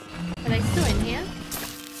buggers. Are they still in here?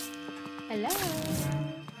 Hello?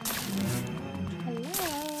 Hello?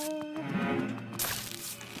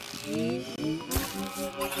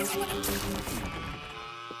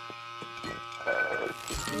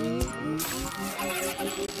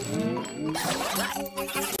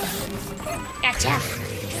 Gotcha!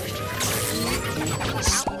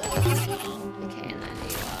 Okay, and then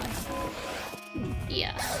you are.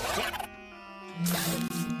 Yeah.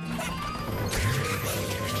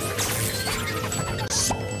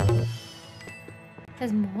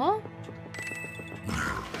 There's more?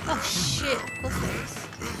 Oh shit, of course there is.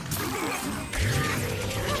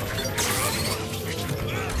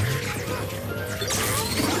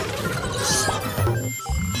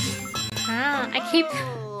 Ah,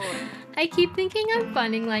 I keep thinking I'm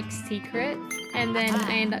finding like secrets, and then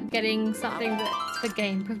I end up getting something that's for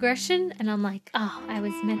game progression, and I'm like, oh, I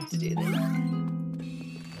was meant to do this.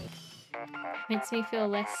 Makes me feel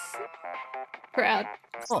less proud.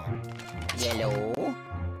 Oh, yellow.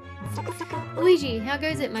 Luigi, how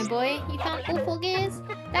goes it, my boy? You found all 4 gears?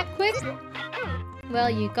 That quick? Well,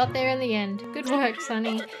 you got there in the end. Good work,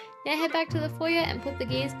 Sonny. Now head back to the foyer and put the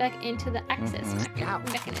gears back into the access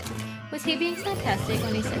mechanism. Was he being sarcastic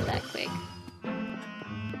when he said that quick?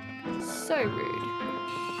 So rude.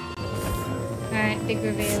 Alright, big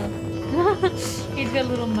reveal. He's got a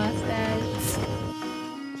little mustache.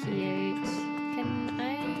 Cute. Can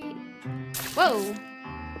I... Whoa!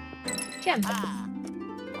 Gem.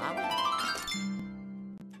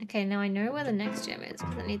 Okay, now I know where the next gem is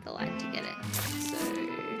because I need the light to get it. So...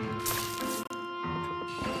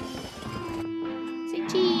 Say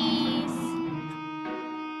cheese!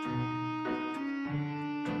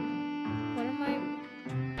 What am I...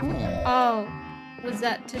 Oh, was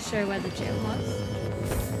that to show where the gem was?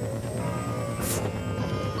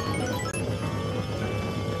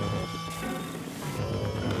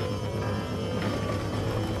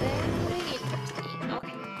 Very interesting.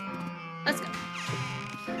 Okay. Let's go.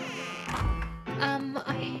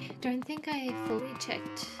 I don't think I fully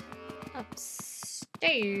checked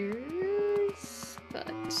upstairs, but...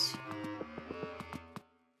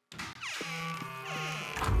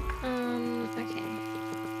 okay.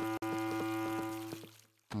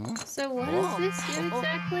 So what is this here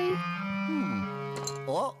exactly?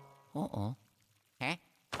 Oh, uh-oh. Huh?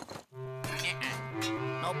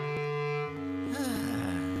 Nope.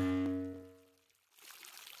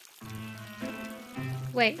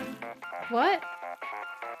 Wait, what?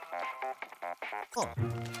 Oh,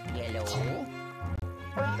 yellow.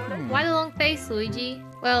 Why the long face, Luigi?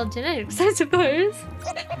 Well, genetics, I suppose.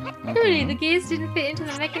 Really, the gears didn't fit into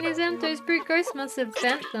the mechanism. Those brute ghosts must have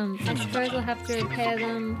bent them. I suppose I'll have to repair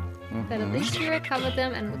them. But at least you recovered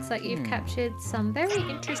them, and it looks like you've captured some very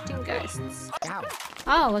interesting ghosts.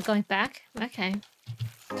 Oh, we're going back? Okay.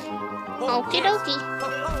 Okie dokie.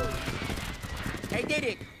 I did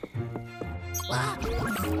it. Wow.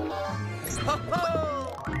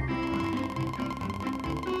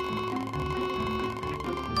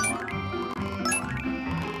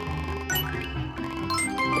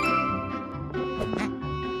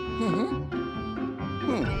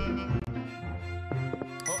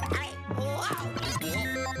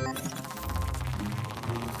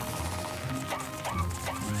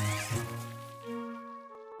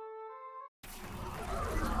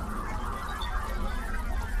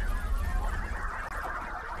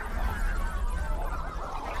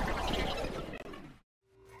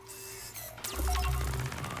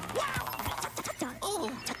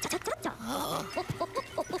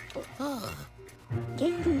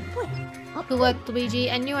 Good work,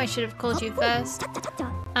 Luigi. I knew I should have called you first.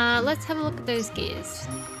 Let's have a look at those gears.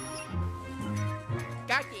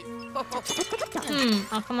 Got it.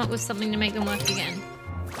 I'll come up with something to make them work again.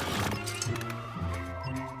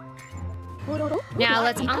 Now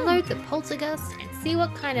let's unload the poltergeist and see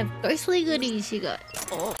what kind of ghostly goodies you got.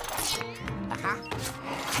 Oh.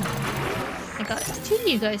 I got 2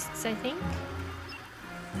 new ghosts, I think.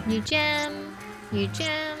 New gem, new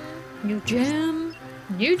gem, new gem,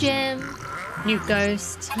 new gem, new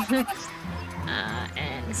ghost,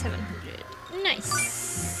 and 700.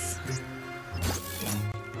 Nice.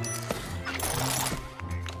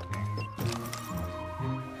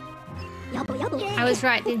 I was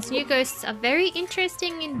right, these new ghosts are very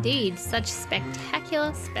interesting indeed, such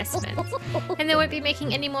spectacular specimens. And they won't be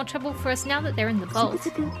making any more trouble for us now that they're in the vault.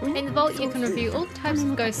 In the vault you can review all the types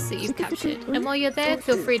of ghosts that you've captured, and while you're there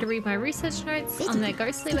feel free to read my research notes on their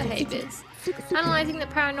ghostly behaviours. Analysing the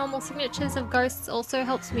paranormal signatures of ghosts also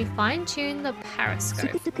helps me fine-tune the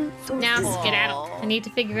periscope. Now skedaddle, I need to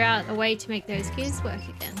figure out a way to make those gears work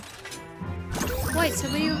again. Wait, so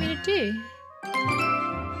what do you want me to do?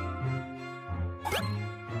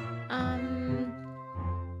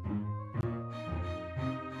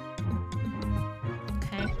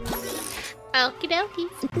 Okay. Okie dokie.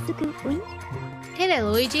 Hey there,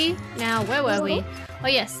 Luigi. Now, where were we? Oh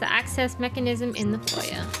yes, the access mechanism in the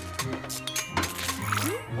foyer.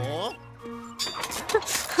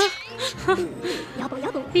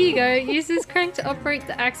 Here you go. Use this crank to operate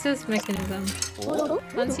the access mechanism.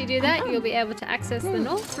 Once you do that, you'll be able to access the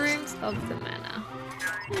north rooms of the manor.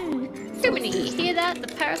 Jiminy, you hear that? The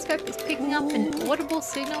periscope is picking up an audible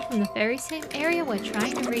signal from the very same area we're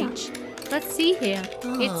trying to reach. Let's see here.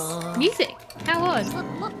 It's music. How odd.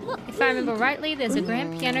 If I remember rightly, there's a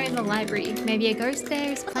grand piano in the library. Maybe a ghost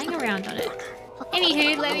there is playing around on it.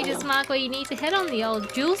 Anywho, let me just mark where you need to head on the old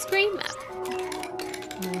dual screen map.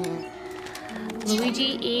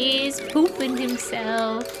 Luigi is pooping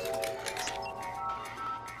himself.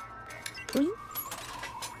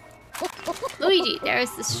 Luigi, there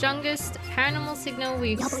is the strongest paranormal signal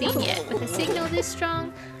we've seen yet. With a signal this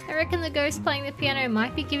strong, I reckon the ghost playing the piano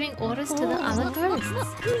might be giving orders to the other ghosts.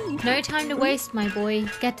 No time to waste, my boy.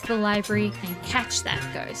 Get to the library and catch that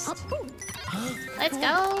ghost. Let's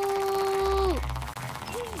go!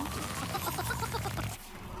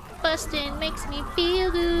 Bustin' makes me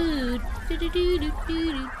feel good.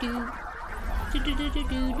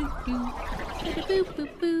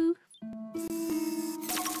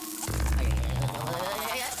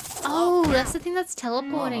 Oh, that's the thing that's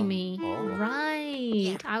teleporting me.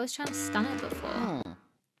 Right. I was trying to stun it before.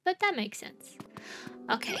 But that makes sense.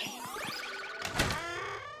 Okay.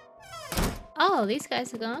 Oh, these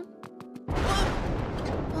guys are gone.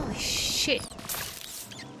 Holy shit.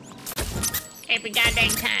 Every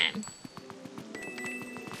goddamn time.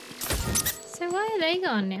 So why are they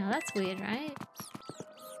gone now? That's weird, right?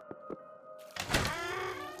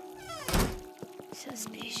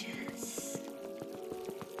 Suspicious.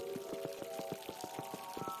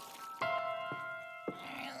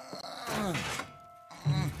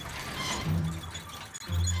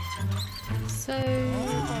 So...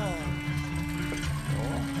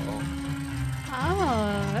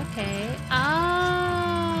 Oh, okay.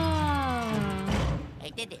 I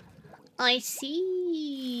did it. I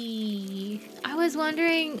see. I was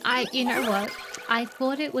wondering, you know what? I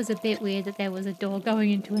thought it was a bit weird that there was a door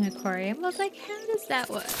going into an aquarium. I was like, how does that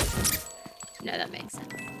work? No, that makes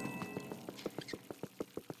sense.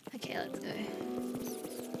 Okay, let's go.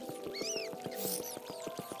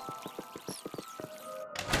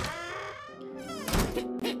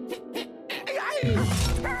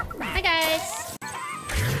 Hi guys!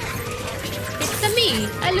 It's me,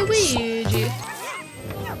 Luigi.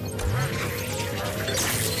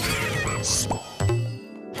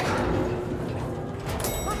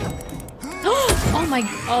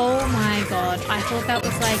 Oh my god, I thought that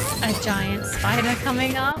was like a giant spider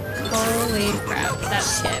coming up. Holy crap, that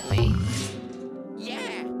scared me.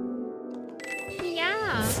 Yeah.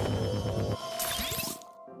 Yeah.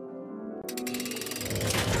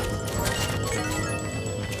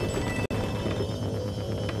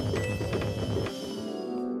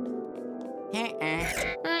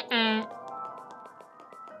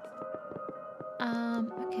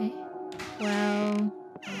 Okay. Well...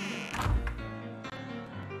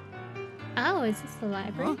 Oh, is this the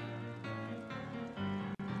library?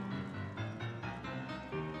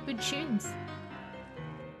 Good tunes.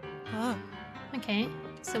 Okay,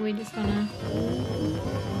 so we just wanna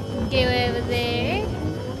go over there.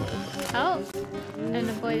 Oh, and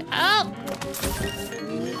avoid. Oh!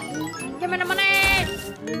 Give me the money!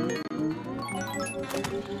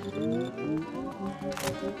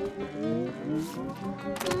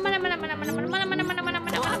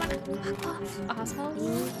 Assholes.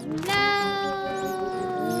 No!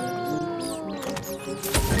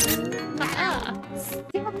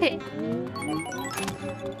 Stop it!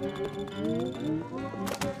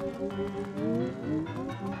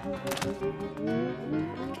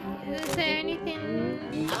 Okay, is there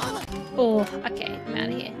anything? Oh, okay, I'm out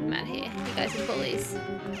of here. I'm out of here. You guys are bullies.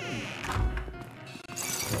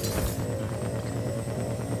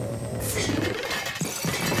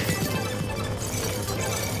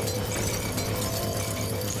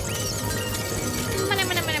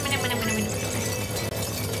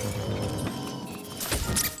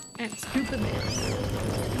 And stupid mess.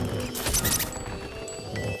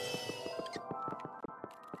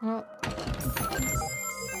 Oh.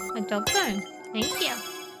 A dog bone. Thank you.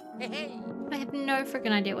 Hey. I have no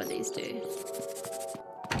freaking idea what these do.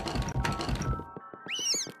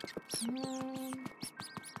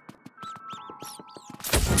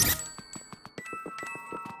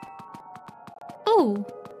 Oh!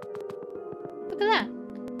 Look at that.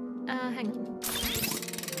 Hang on.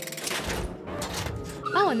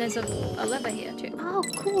 Oh, and there's a lever here too. Oh,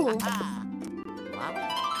 cool.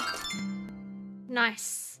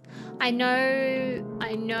 Nice. I know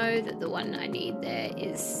that the one I need there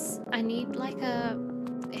is, I need like a,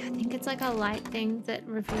 I think it's like a light thing that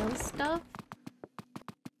reveals stuff.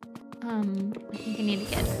 I think I need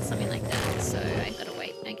to get something like that, so I gotta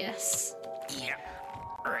wait, I guess. Yeah.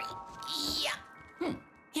 Right. Yeah.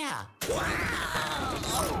 Yeah. Wow.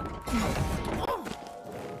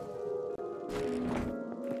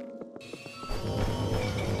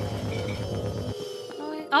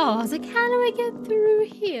 Oh, I was like, how do I get through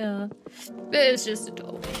here? But it's just a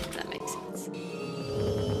doorway. That makes sense.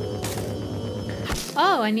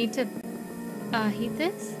 Oh, I need to heat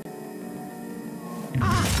this?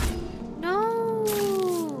 No!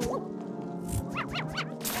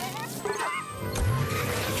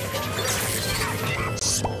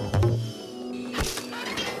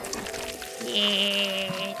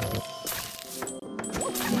 Yeah.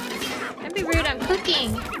 Don't be rude, I'm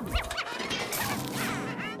cooking.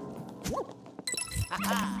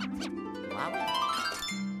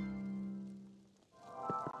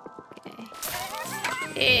 Okay.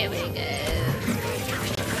 Here we go.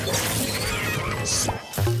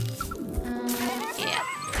 Yeah.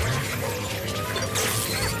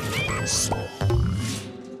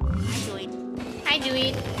 Hi,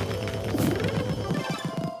 Dewey.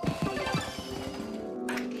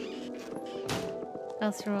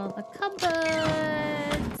 Go through all the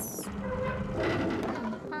cupboards.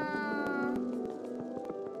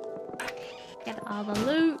 Get all the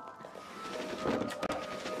loot.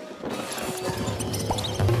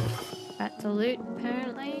 That's the loot,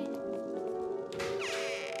 apparently.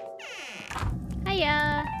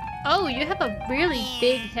 Hiya! Oh, you have a really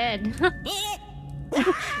big head.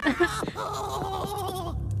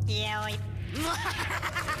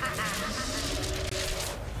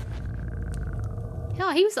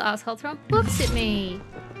 Oh, he was the asshole throwing books at me.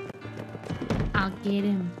 I'll get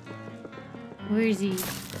him. Where is he?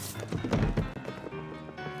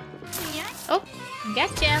 Oh,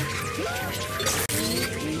 gotcha.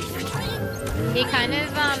 He kind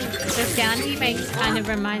of, the sound he makes kind of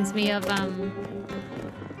reminds me of,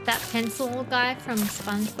 that pencil guy from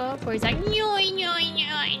SpongeBob, where he's like, "Yoy, yoy,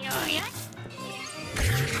 yoy, yoy."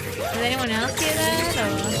 Does anyone else hear that, or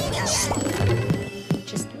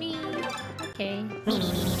just me? Okay.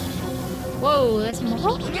 Whoa, that's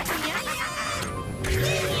more?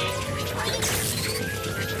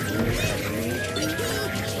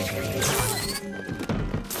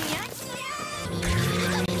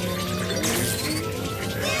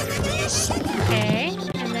 Okay,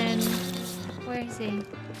 and then where is he?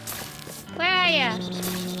 Where are ya?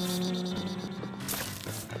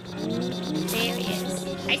 There he is.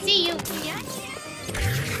 I see you.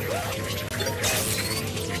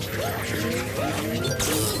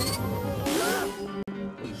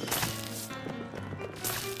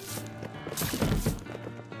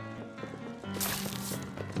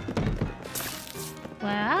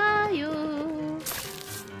 Where are you?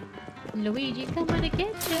 Luigi, coming to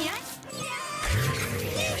get you.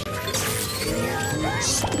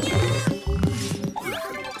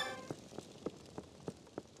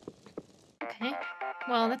 Okay,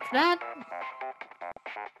 well, that's that.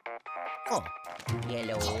 Oh,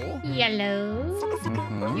 yellow. Yellow.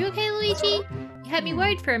 You okay, Luigi? You had me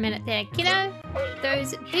worried for a minute there, kiddo.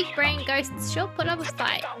 Those big brain ghosts sure put up a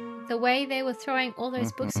fight. The way they were throwing all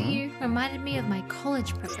those books at you reminded me of my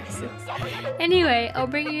college professors. Anyway, I'll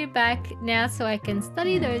bring you back now so I can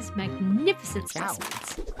study those magnificent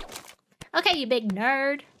specimens. Okay, you big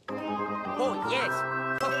nerd. Oh, yes.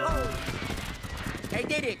 Ho-ho. I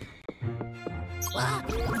did it.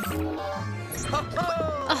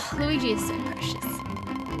 Ho-ho. Oh, Luigi is so precious.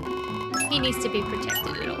 He needs to be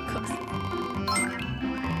protected at all costs.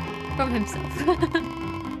 From himself.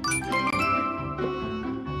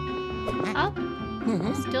 Oh,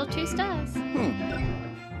 still 2 stars.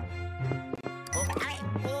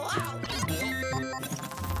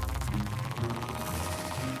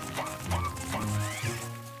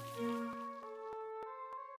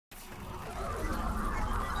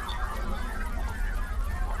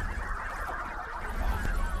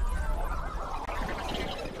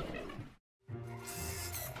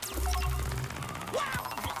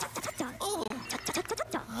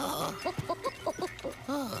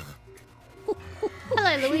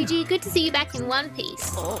 Hello, Luigi. Good to see you back in one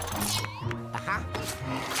piece.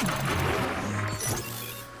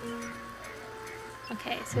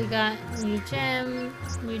 Okay, so we got new gem,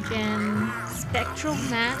 spectral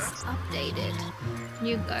mass updated,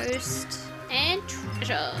 new ghost, and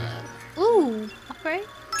treasure. Ooh, upgrade.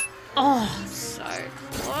 Oh, so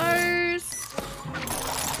close.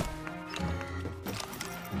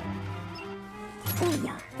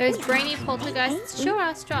 Those brainy poltergeists sure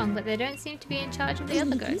are strong, but they don't seem to be in charge of the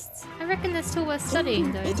other ghosts. I reckon they're still worth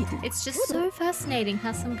studying, though. It's just so fascinating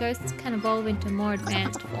how some ghosts can evolve into more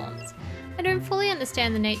advanced forms. I don't fully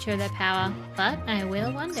understand the nature of their power, but I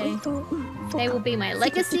will one day. They will be my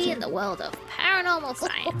legacy in the world of paranormal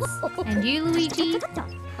science. And you, Luigi?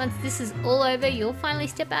 Once this is all over, you'll finally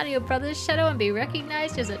step out of your brother's shadow and be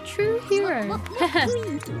recognized as a true hero. I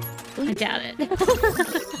doubt it.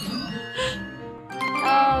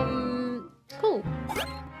 Cool.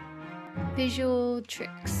 Visual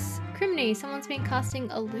tricks. Criminy, someone's been casting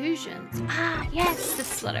illusions. Ah, yes,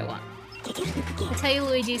 this is what I want. I tell you,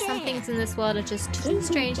 Luigi, some things in this world are just too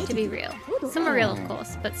strange to be real. Some are real, of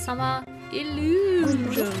course, but some are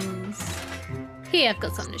illusions. Here, I've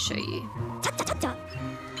got something to show you.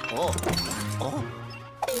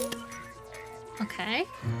 Okay.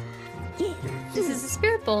 This is a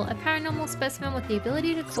spirit ball, a paranormal specimen with the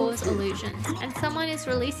ability to cause illusions, and someone is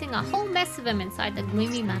releasing a whole mess of them inside the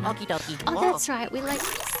gloomy manor. Oh, that's right, we like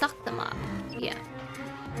suck them up. Yeah.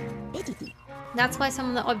 That's why some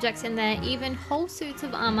of the objects in there, even whole suits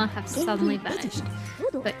of armor, have suddenly vanished.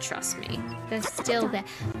 But trust me, they're still there.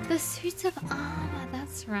 The suits of armor,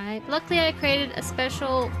 that's right. Luckily, I created a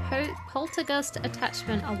special poltergeist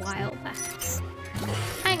attachment a while back.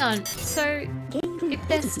 Hang on, so if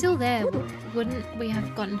they're still there, wouldn't we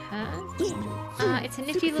have gotten hurt? It's a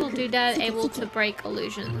nifty little doodad able to break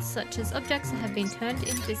illusions, such as objects that have been turned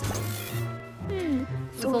invisible.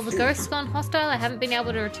 With all the ghosts gone hostile, I haven't been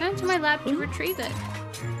able to return to my lab to retrieve it.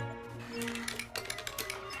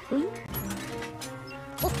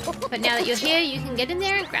 But now that you're here, you can get in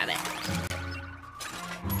there and grab it.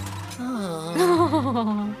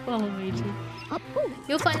 Oh, poor Luigi.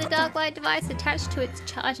 You'll find the dark light device attached to its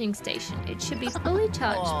charging station. It should be fully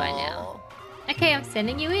charged by now. Okay, I'm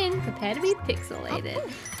sending you in. Prepare to be pixelated.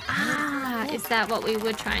 Ah, is that what we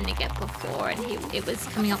were trying to get before? And it was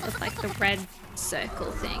coming up with like the red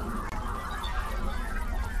circle thing.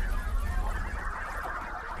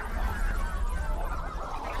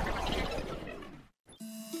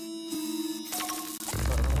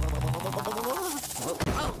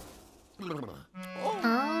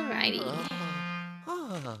 Alrighty.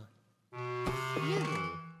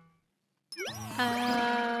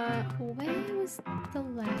 Where was the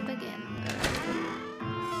lab again though?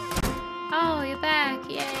 Oh, you're back.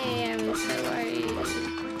 Yay, I was so worried.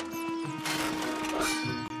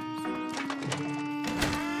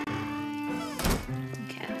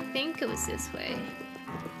 Okay, I think it was this way.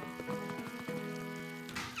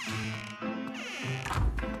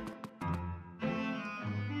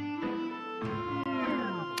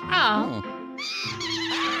 Oh.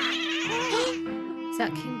 Is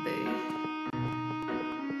that King Boo?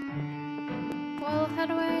 Well, how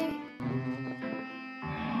do I...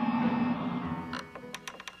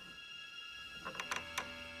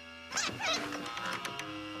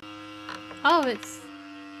 Oh, it's...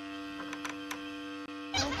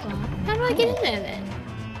 Hold on. How do I get in there then?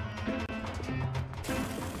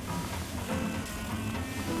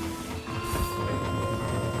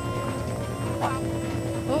 Oh,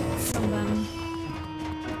 wrong button.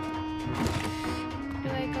 Do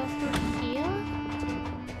I go through here?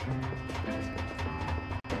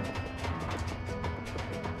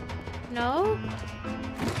 No?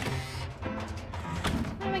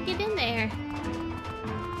 How do I get in there?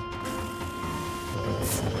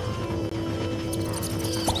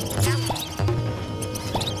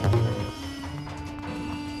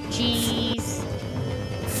 Jeez.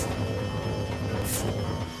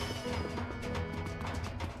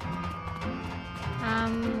 I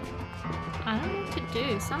don't know what to do.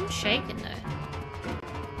 Something's shaking though.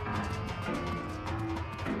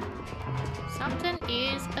 Something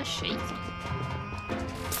is a shaking.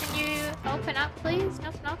 Can you open up, please?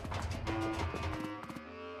 Knock, knock.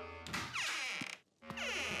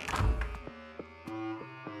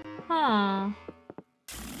 Huh.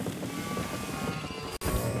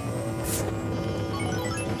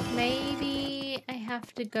 Maybe I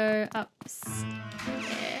have to go upstairs.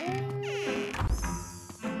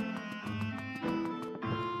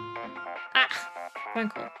 Phone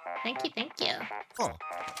call. Thank you, thank you. Oh,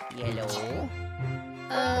 yellow.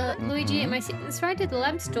 Luigi, am I sitting this right? Did the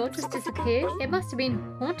lab's door just disappear? It must have been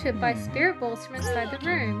haunted by spirit balls from inside the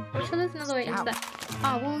room. I'm sure there's another way into that.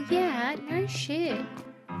 Oh, well, yeah, no shit.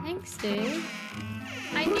 Thanks, dude.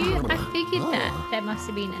 I figured that there must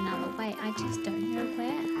have been another way. I just don't know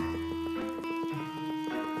where.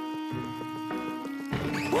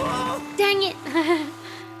 Dang it!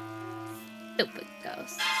 Stupid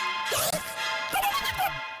ghost.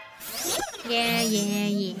 Yeah, yeah,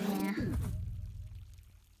 yeah.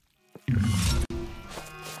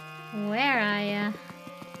 Where are ya?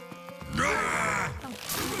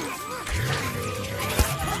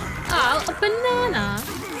 Oh, a banana!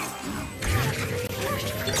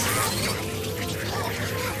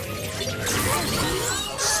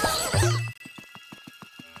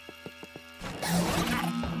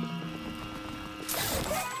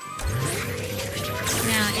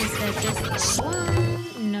 Now, is there just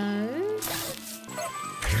one? No.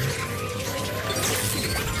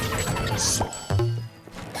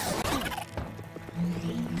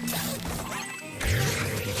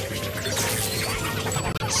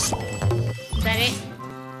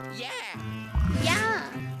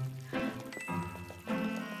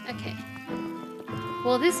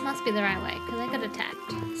 Well, this must be the right way, because I got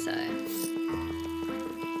attacked, so...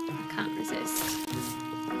 I can't resist.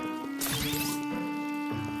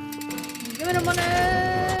 Give it a money!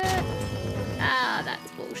 Ah,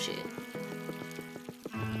 that's bullshit.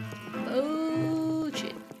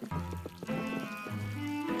 Bullshit.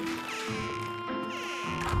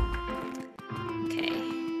 Okay.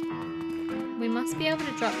 We must be able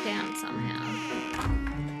to drop down somehow.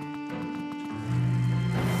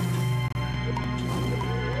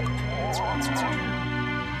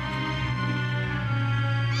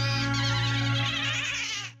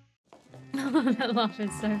 That laugh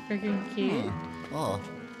is so freaking cute. Oh.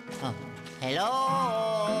 Oh. Hello.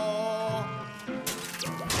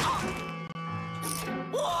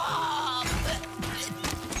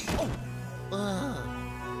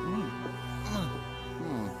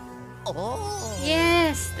 Oh.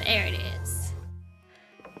 Yes, there it is.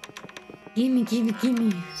 Gimme, gimme,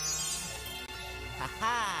 gimme.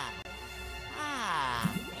 Aha.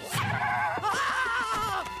 Ah.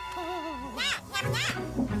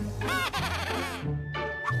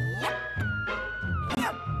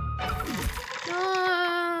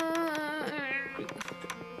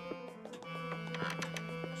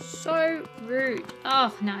 So rude.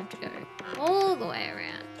 Oh, now I have to go all the way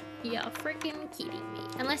around. You're freaking kidding me.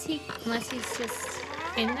 Unless he's just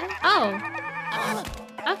in there. Oh.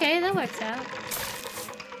 Okay, that works out.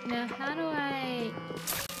 Now, how do I?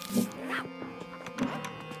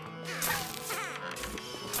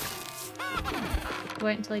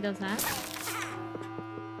 Wait until he does that.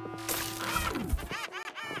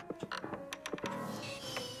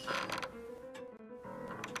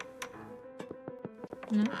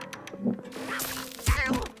 No.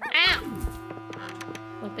 Ow!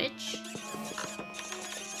 Little bitch.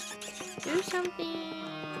 Do something.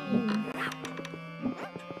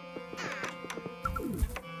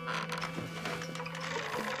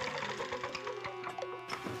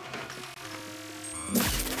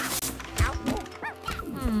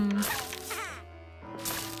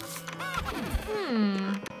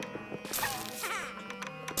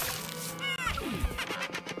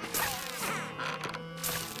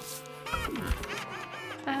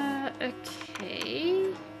 Okay.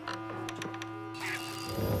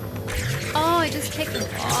 Oh, I just take them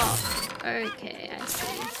off. Okay, I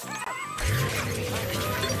see.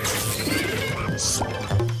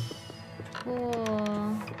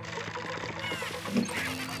 Cool.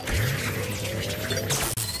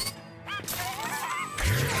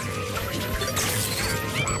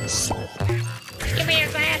 Give me your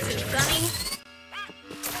glasses, Sonny.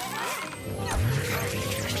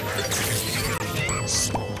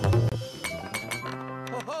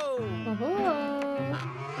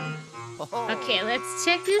 Okay, let's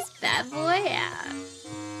check this bad boy out.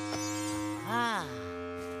 Ah.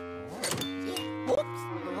 Oops.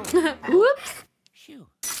 Whoops. Phew.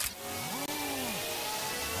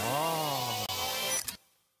 Oh.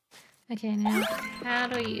 Okay, now how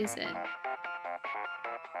do I use it?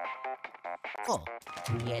 Oh.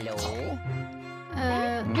 Yellow.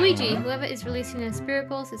 Luigi, whoever is releasing their spirit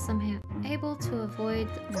balls is somehow able to avoid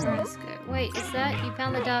the periscope. Wait, is that you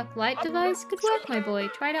found the dark light device? Good work, my boy.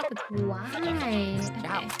 Try it out with Y. Okay.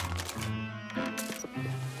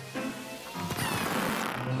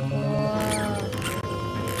 Whoa.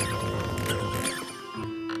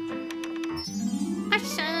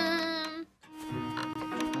 Awesome!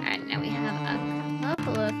 Alright, now we have a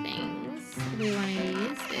couple of things we want to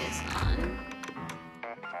use this on.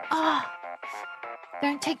 Oh!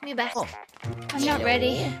 Don't take me back. I'm not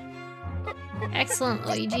ready. Excellent,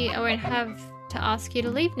 Luigi. I won't have to ask you to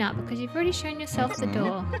leave now because you've already shown yourself the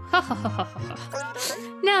door.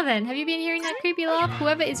 Now then, have you been hearing that creepy laugh?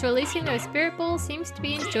 Whoever is releasing those spirit balls seems to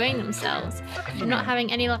be enjoying themselves. I'm not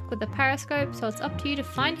having any luck with the periscope, so it's up to you to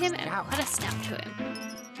find him and put a stop to him.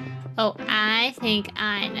 Oh, I think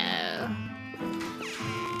I know.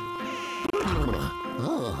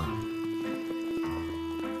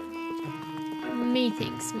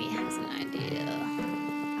 Methinks me has an idea.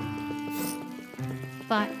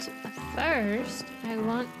 But first, I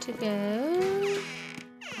want to go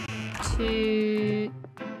to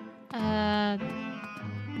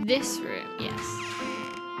this room, yes.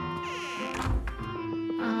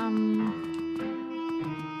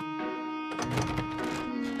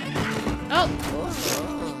 Oh!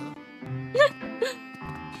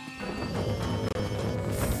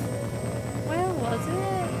 Where was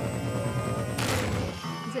it?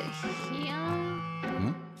 Is it here?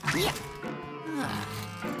 Yeah.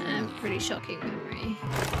 Pretty shocking memory.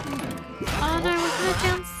 Oh no, wasn't it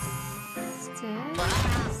downstairs?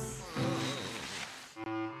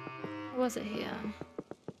 Or was it here?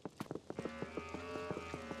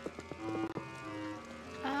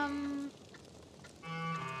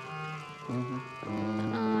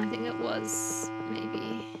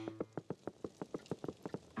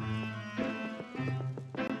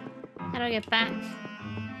 do I get back?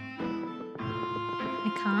 I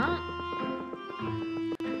can't?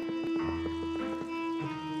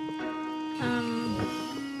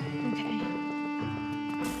 Okay.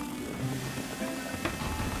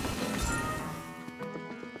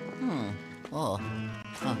 Oh.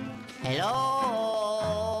 Hello.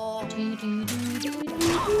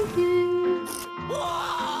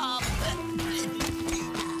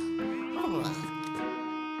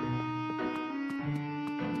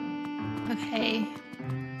 Okay.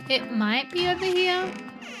 It might be over here.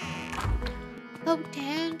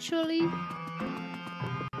 Potentially.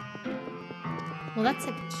 Well, that's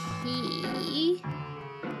a key.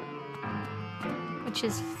 Which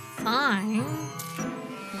is fine.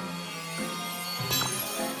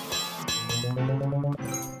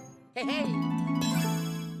 Hey, hey.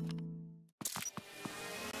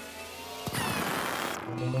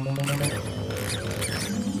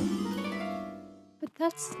 But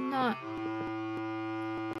that's not...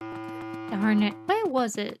 Darn it. Where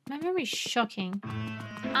was it? My memory's shocking.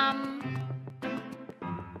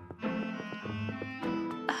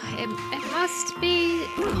 It must be...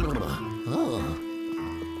 Oh.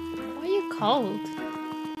 Why are you cold?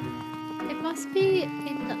 It must be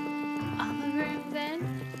in the other room then?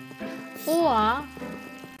 Or...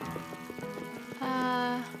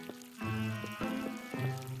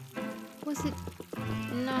 was it...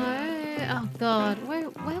 No... Oh god, where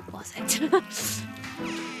was it?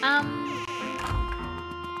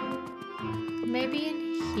 Maybe in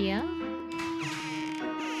here?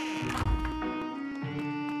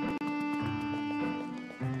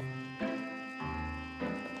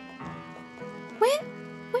 Where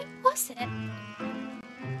was it?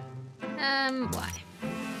 Why?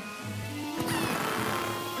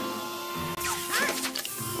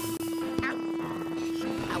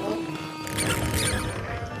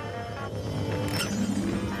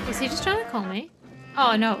 Is he just trying to call me?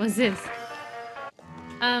 Oh no, it was this.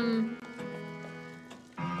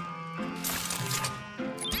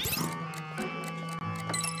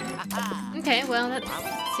 Okay, well that's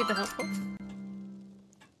super helpful.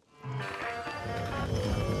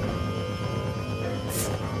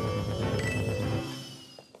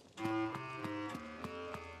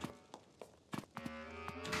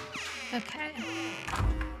 Okay.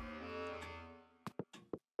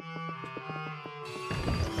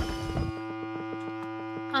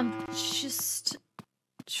 I'm just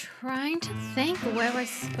trying to think where we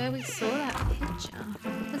saw that picture.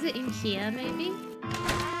 Was it in here, maybe?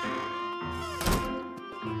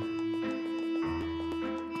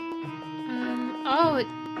 Oh, it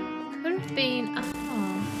could have been. Oh.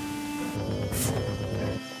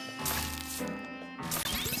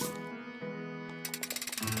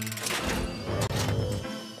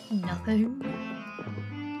 Nothing.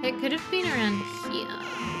 It could have been around here.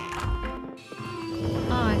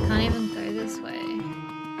 Oh, I can't even go this way.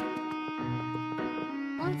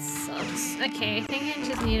 Well, that sucks. Okay, I think I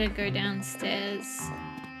just need to go downstairs.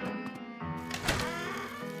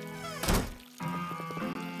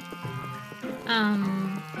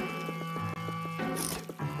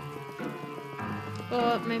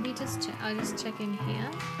 Or maybe I'll just check in here.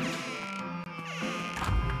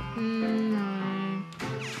 No.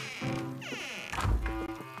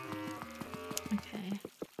 Okay.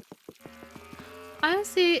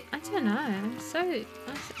 Honestly, I don't know. I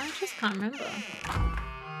just can't remember.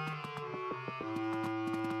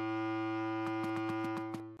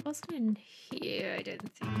 It wasn't in here, I don't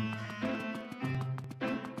think.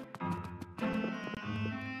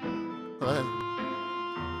 Oh.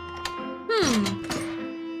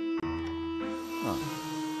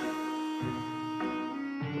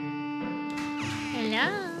 Hello.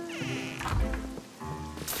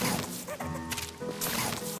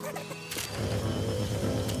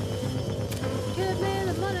 Give me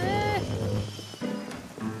the money.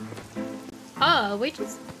 Oh,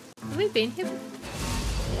 have we been here before?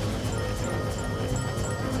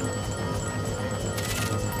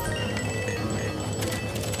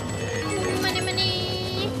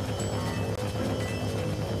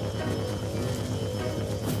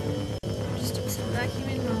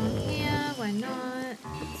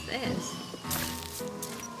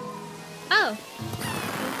 Oh!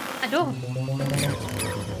 A door!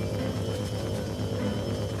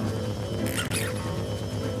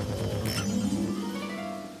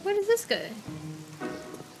 Where does this go?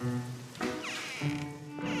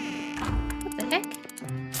 What the heck?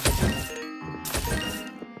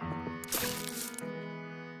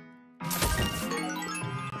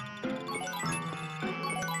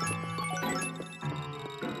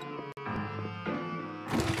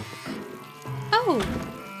 Oh!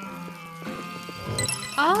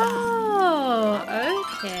 Oh!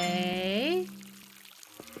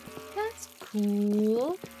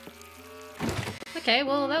 Cool. Okay,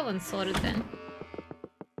 well that one's sorted then.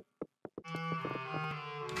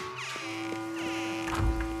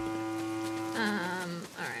 Alright.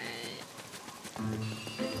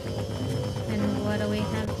 And what do we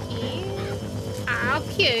have here? Oh,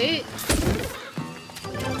 cute!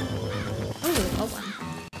 Oh, old one.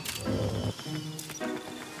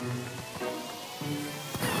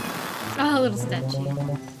 Oh, a little statue.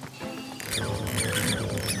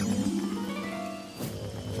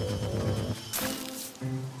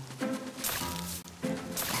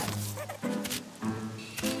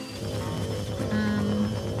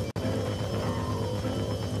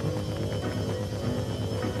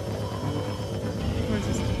 What does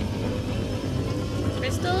this do?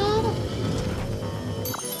 Crystal?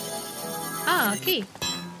 Oh, key.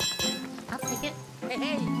 I'll take it. Hey,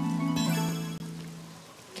 hey.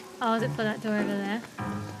 Oh, is it for that door over there?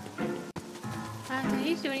 Do I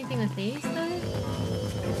need to do anything with these though?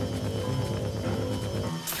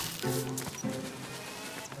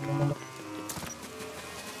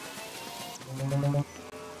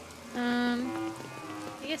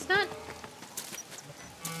 I guess not.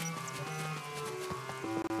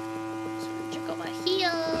 Just check over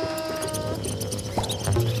here.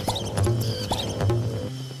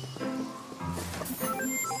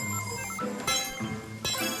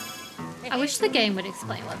 I wish the game would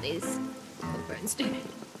explain what these bones do.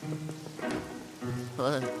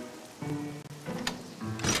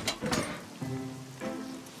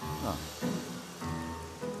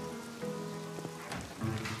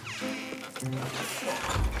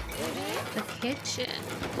 The kitchen.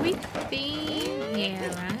 We've been here,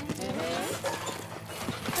 right?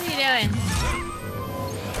 What are you doing?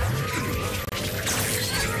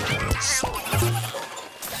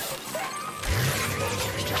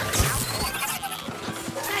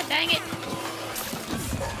 Ah, dang it.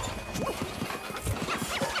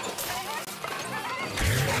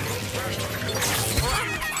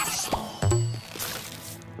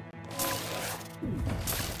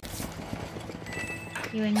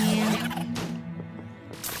 You in here?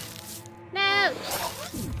 No!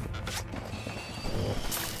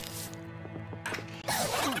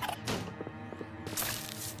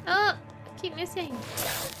 Oh! I keep missing.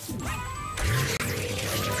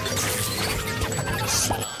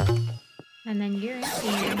 And then you're in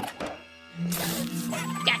here.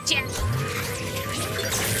 Gotcha!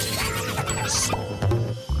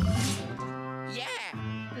 Yeah.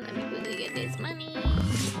 Let me quickly get this money.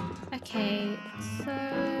 Okay, so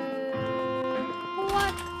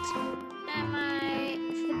what am I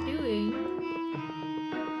doing?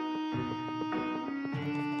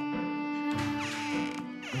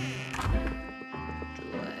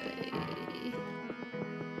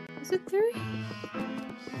 Is it through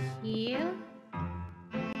here?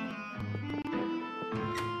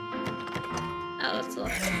 Oh, it's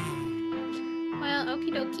locked. Well,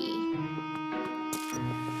 okie dokie.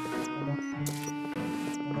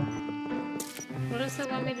 What does it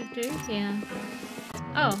want me to do here?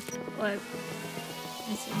 Oh, what?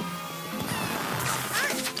 I see.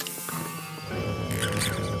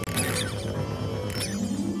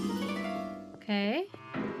 Okay.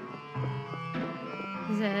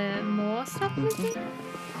 Is there more stuff missing?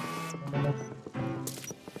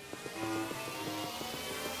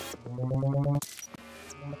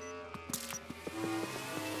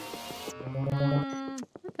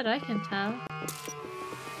 Not that I can tell.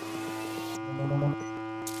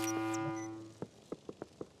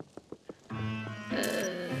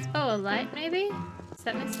 Oh, a light maybe? Is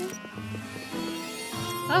that missing?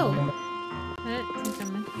 Oh! I don't think I'm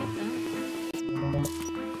meant to get that.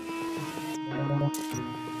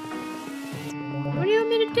 What do you want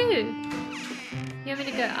me to do? You want me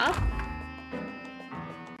to go up?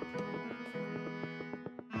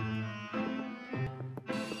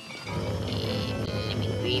 Let me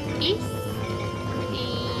grab this.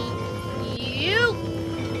 You!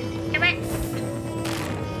 Come back!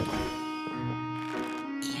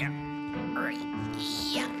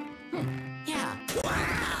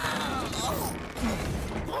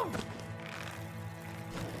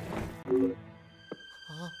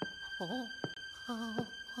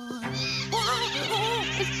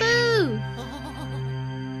 It's Boo!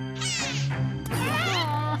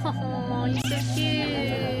 Oh, you're so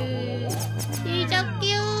cute. You're so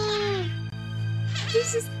cute. He's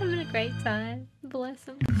just having a great time. Bless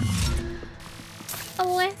him.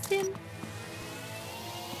 Bless him.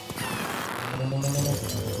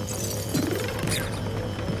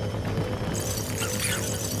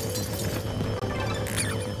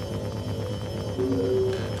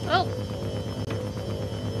 Oh!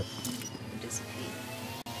 Disappeared.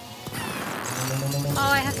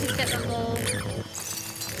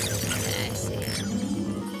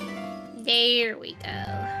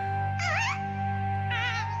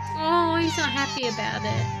 He's not happy about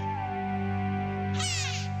it.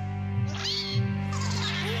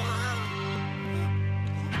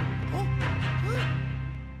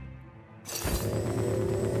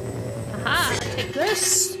 Aha! Take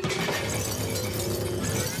this!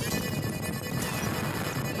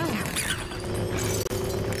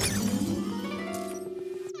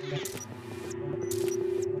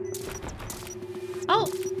 Oh!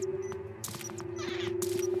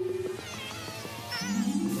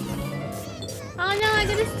 Oh no, I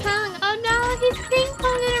got his tongue! Oh no, he's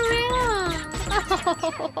ping-ponging around!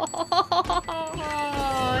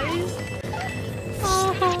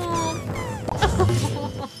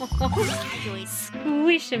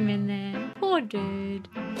 Squish him in there. Poor dude.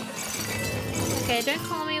 Okay, don't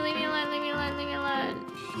call me. Leave me alone, leave me alone, leave me alone.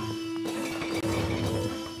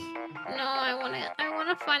 No, I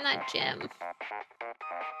wanna find that gem.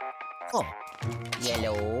 Oh,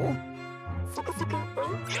 yellow.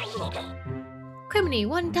 Criminy,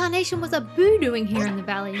 what in tarnation was a boo doing here in the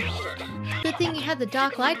valley? Good thing you had the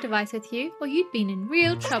dark light device with you, or you'd been in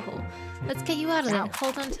real trouble. Let's get you out of there.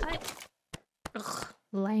 Hold on tight. Ugh,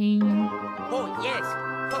 lame. Oh, yes.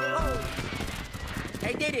 Ho, ho.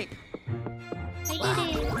 I did it. I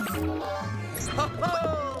did it. Ho, ho.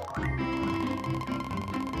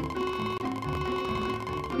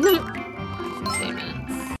 2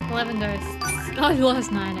 minutes. 11 ghosts. Oh, he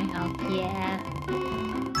lost 9 in health. Yeah.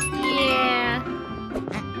 Yeah.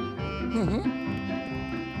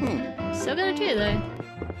 Still gonna do though.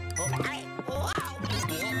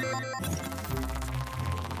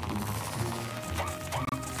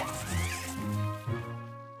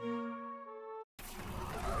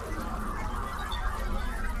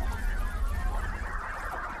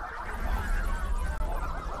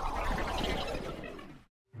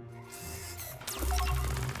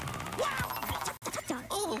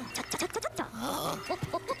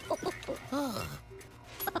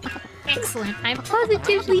 Excellent. I'm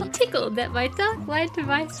positively tickled that my dark light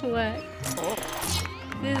device worked.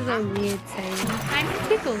 This is a weird saying. I'm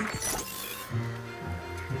tickled.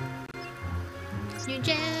 New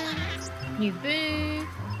gem. New boo.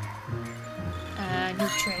 New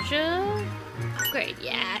treasure. Upgrade,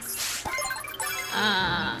 yes.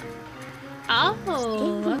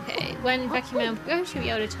 Oh, okay. When vacuuming up ghost, you'll be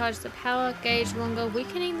able to charge the power gauge longer,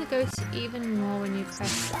 weakening the ghost even more when you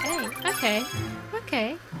press A. Okay.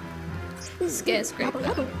 Okay. Scare scraper.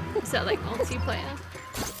 Is that like multiplayer?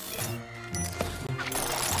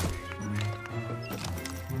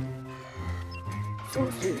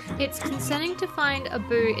 It's concerning to find a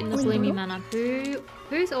boo in the gloomy manor.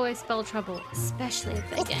 Boos always spell trouble, especially if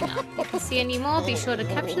they gang up. If you see any more, be sure to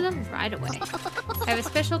capture them right away. I have a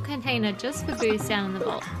special container just for boos down in the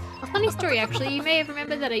vault. Funny story actually, you may have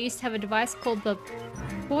remembered that I used to have a device called the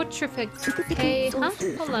Portrificate. Huh?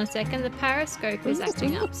 Hold on a second, the periscope is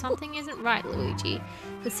acting up. Something isn't right, Luigi.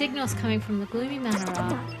 The signals coming from the gloomy manor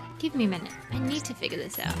are... Give me a minute, I need to figure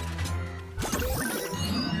this out.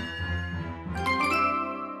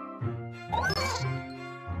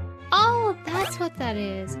 Oh, that's what that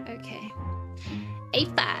is. Okay.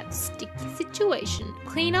 A5, sticky situation.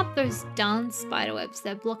 Clean up those darn spiderwebs.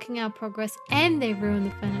 They're blocking our progress and they ruin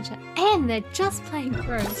the furniture. And they're just plain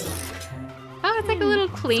gross. Oh, it's like a little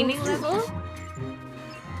cleaning level.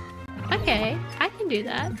 Okay, I can do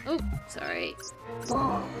that. Oh, sorry.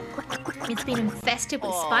 It's been infested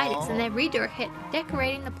with spiders and they're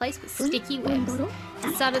redecorating the place with sticky webs.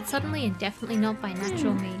 It started suddenly and definitely not by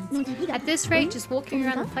natural means. At this rate, just walking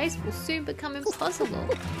around the place will soon become impossible.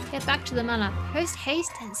 Get back to the manor, post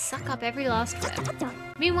haste and suck up every last web.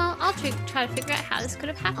 Meanwhile, I'll try to figure out how this could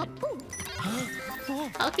have happened.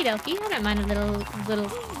 Okie dokie, I don't mind a little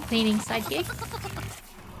cleaning side gig.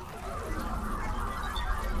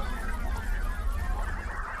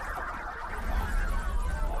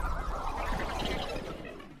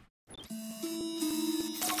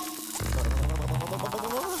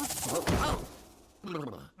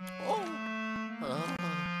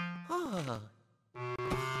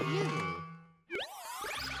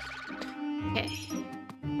 Okay.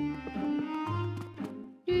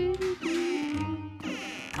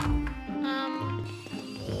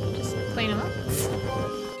 Just clean them up.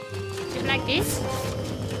 Do it like this.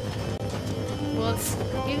 Well, it's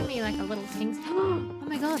giving me like a little thing. Oh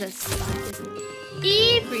my god, there's spiders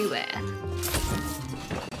everywhere.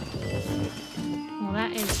 Well,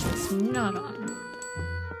 that is just not on.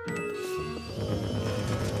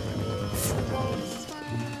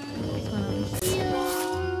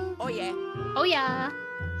 Oh yeah. Oh yeah.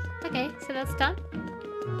 Okay, so that's done.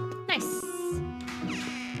 Nice.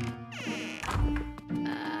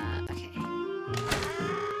 Okay.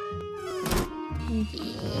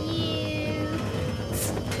 Yeah.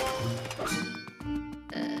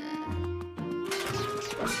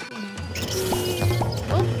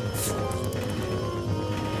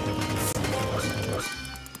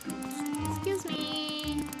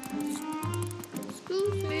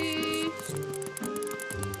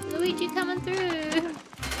 coming through.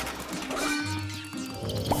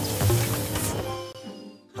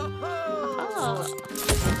 Oh.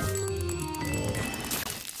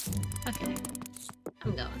 Okay.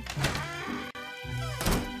 I'm going.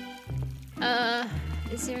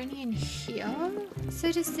 Is there any in here?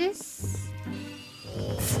 So does this?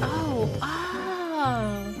 Oh,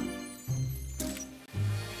 oh.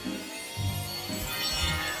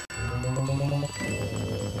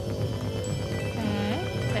 Okay,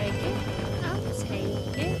 take it. I'll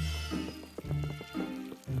take it.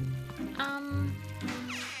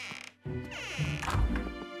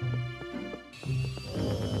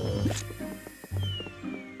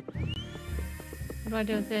 What do I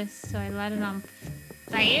do with this? So I light it on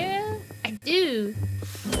fire? I do!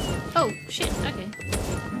 Oh, shit, okay.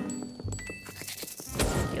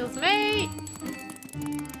 Kills me!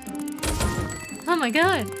 Oh my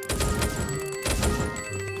god!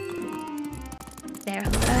 They're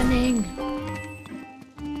learning!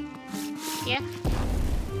 Yeah.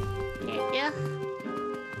 Yeah, yeah.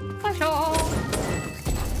 For sure!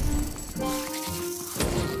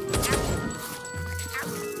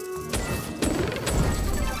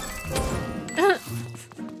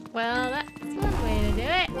 Well, that's one way to do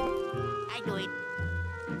it. I do it.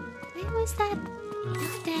 Where was that?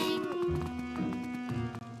 Oh, dang.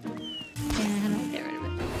 Yeah, how do I get rid of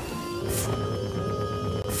it?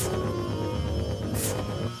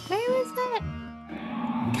 Where was that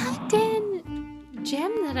goddamn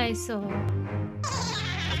gem that I saw?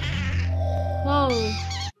 Whoa.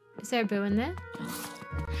 Is there a boo in there?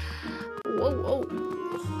 Whoa, whoa.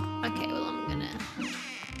 Okay, well, I'm gonna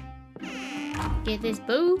get this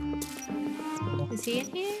boo. Is he in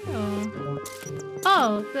here or?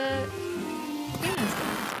 Oh, the humans.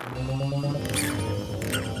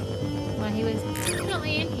 Well, he was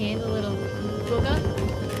definitely in here, the little booger.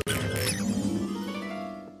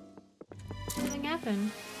 Something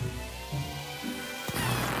happened.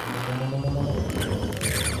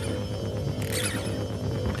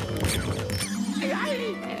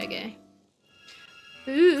 There we go.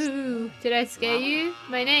 Ooh, did I scare you?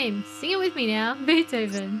 My name. Sing it with me now.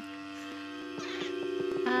 Beethoven.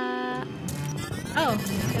 Oh,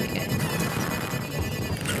 there we go.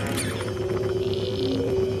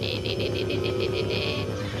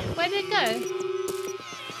 Where did it go?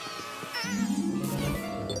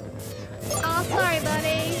 Oh, sorry,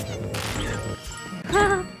 buddy.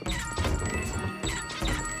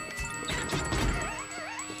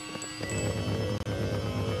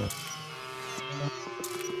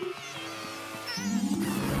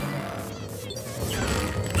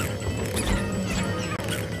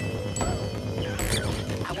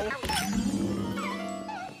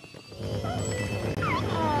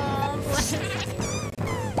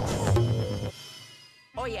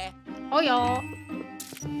 Oh yeah. Oh, y'all.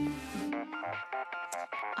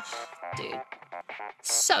 Dude.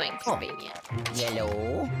 So inconvenient.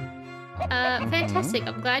 Yellow. Fantastic.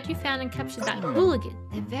 I'm glad you found and captured that hooligan.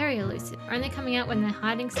 They're very elusive, only coming out when their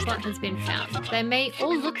hiding spot has been found. They may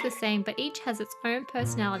all look the same, but each has its own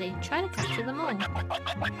personality. Try to capture them all.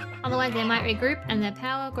 Otherwise, they might regroup, and their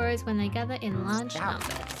power grows when they gather in large numbers.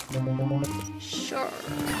 Sure.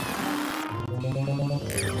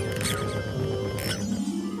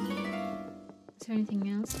 Is there anything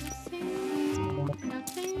else missing?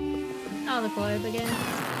 Nothing? Oh, the globe again.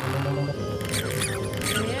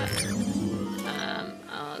 Yeah.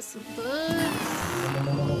 Oh, some books.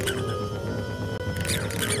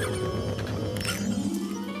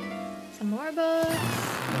 Some more books.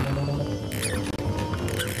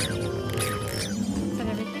 Is that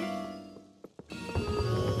everything?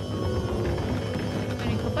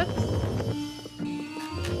 Any cool books?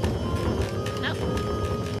 Nope.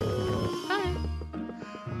 Fine.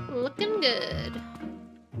 Looking good.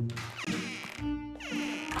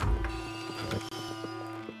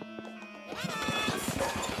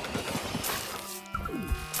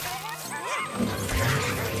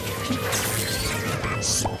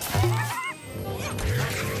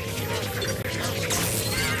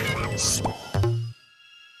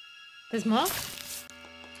 There's more?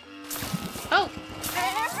 Oh!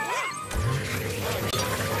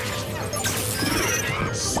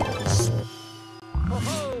 Is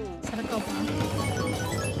that a goblin?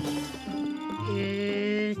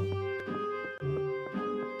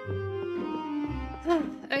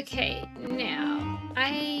 Okay, now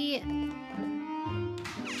can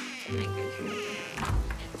I go through?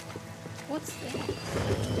 What's this?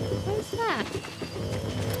 What is that?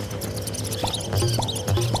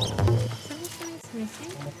 Something's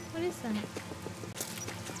missing? What is that?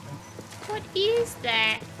 What is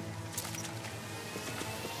that?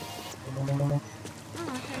 Oh, I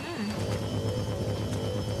don't know.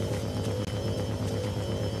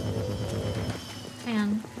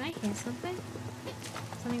 something?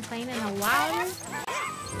 Something playing in the wild?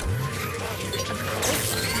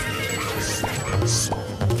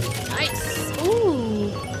 Nice!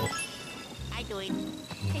 Ooh! I do it.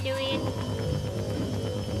 I do it.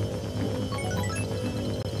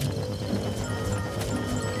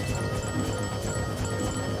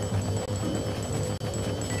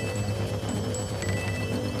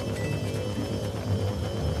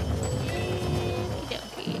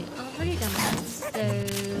 Okey-dokey. I've already done that, so...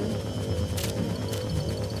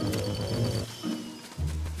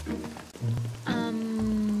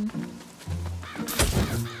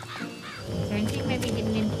 Is there anything maybe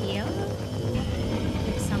hidden in here?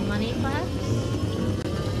 Like some money, perhaps?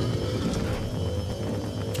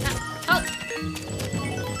 Ah, oh!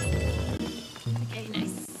 Okay,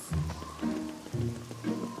 nice.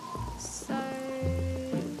 So...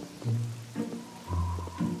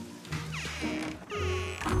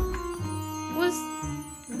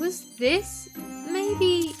 Was this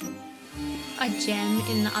maybe a gem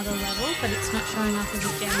in the other level, but it's not showing up as a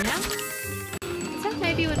gem now? Is that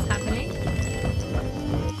maybe what's happening?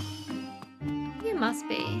 It must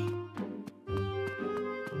be.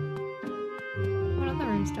 What other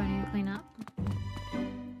rooms do I need to clean up?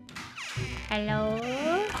 Hello?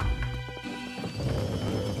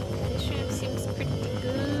 This room seems pretty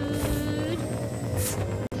good.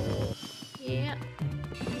 Yeah.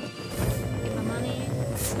 Get my money.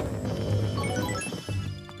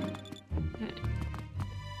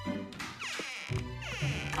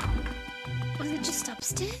 Was it just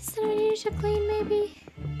upstairs that I needed to clean, maybe?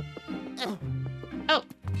 Oh.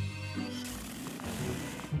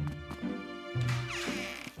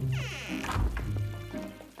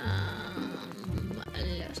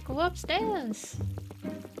 Let's go upstairs.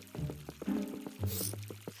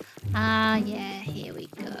 Ah, yeah, here we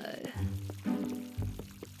go.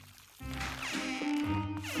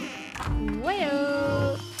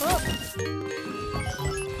 Well, oh.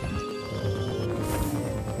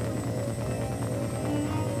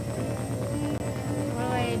 What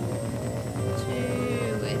do I do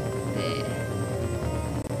with it?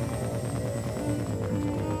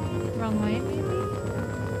 Wrong way, maybe?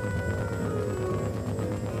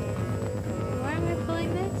 Why am I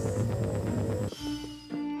pulling this?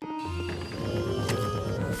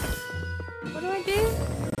 What do I do?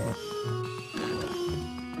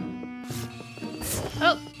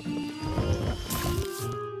 Oh!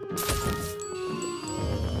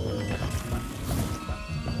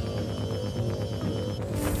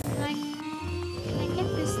 Can I get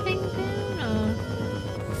this thing down, or?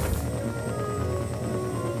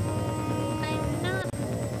 I'm not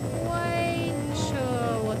quite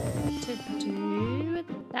sure what to do with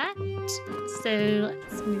that. So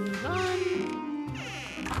let's move on.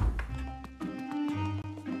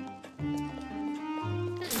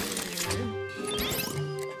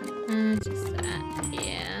 Just that,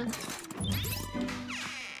 yeah.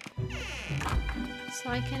 So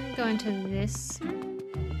I can go into this room.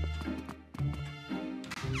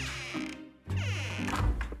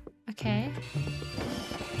 Okay.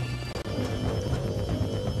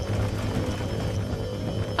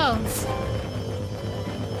 Oh.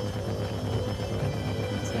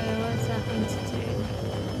 So what's that thing to do?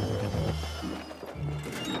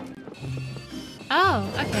 Oh,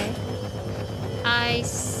 okay. I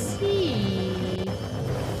see.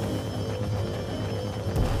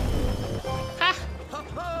 Ha! Ho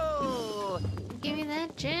ho! Give me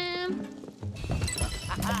that gem.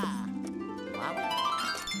 Ha ha!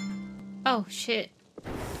 Oh shit.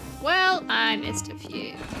 Well, I missed a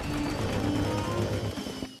few.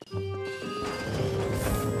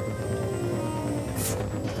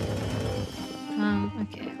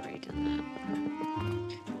 Okay, I've already done that.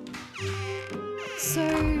 So,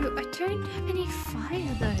 I don't have any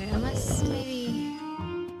fire though, unless maybe...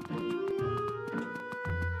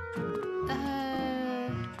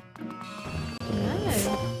 No.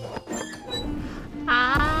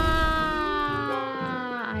 Ah,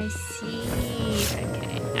 I see.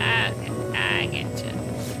 Okay, I get you.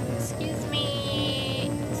 Excuse me.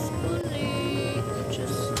 Excuse me.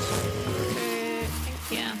 Just... thank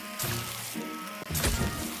you.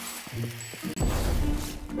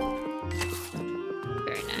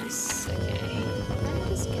 Very nice. Okay. Let me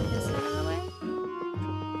just get this out of the way.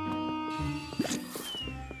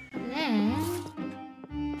 And then...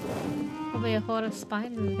 probably a horde of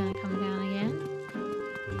spiders is going to come down again.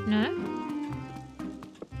 No?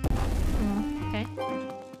 Oh, okay.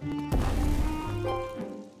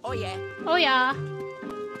 Oh yeah. Oh yeah!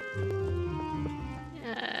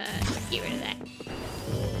 Get rid of that.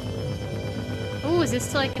 Oh, is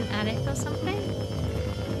this like an attic or something?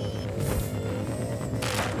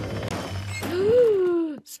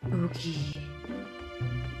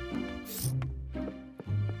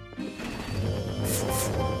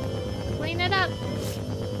 Clean it up.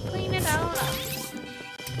 Clean it all up.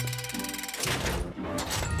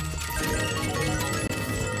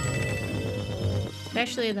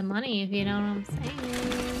 Especially the money, if you know what I'm saying.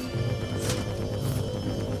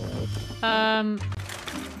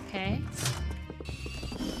 Okay.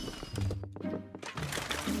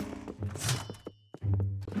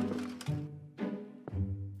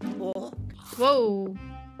 Whoa.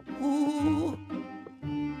 Ooh.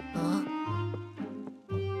 Huh?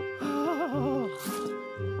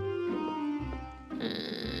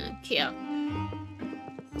 Cute.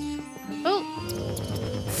 Oh.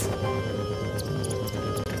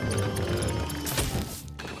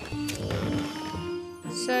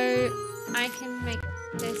 So I can make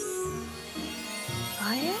this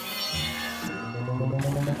fire?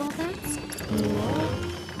 Well, that's cool.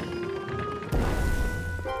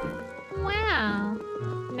 Wow.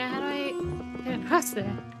 Now how do I get across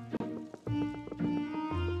there?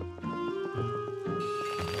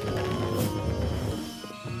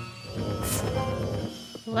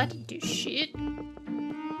 Well, that didn't do shit. There's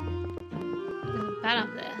a bat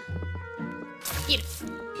up there. Eat it.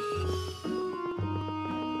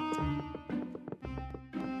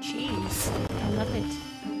 Jeez, I love it.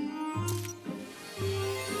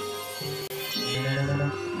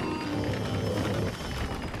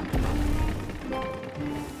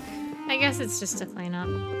 I guess it's just to clean up.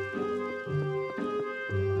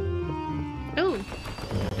 Ooh,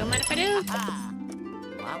 don't mind if I do.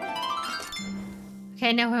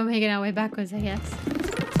 Okay, now we're making our way backwards, I guess.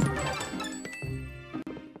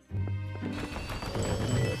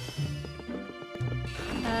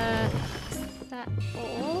 Is that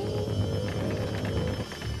all?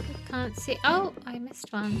 I can't see. Oh, I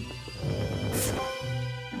missed one.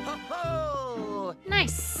 Ho-ho!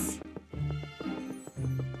 Nice.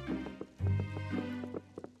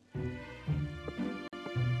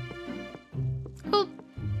 Oh.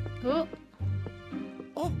 Oh.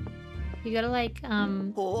 Oh. You gotta like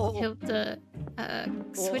Oh. hit the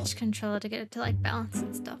switch controller to get it to like balance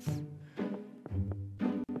and stuff.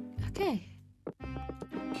 Okay.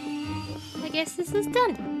 I guess this is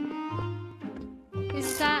done.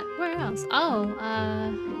 Is that where else? Oh,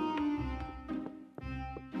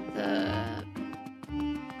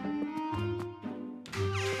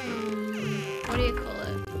 what do you call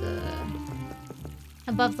it?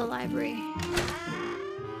 Above the library.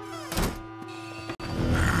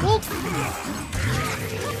 Whoop!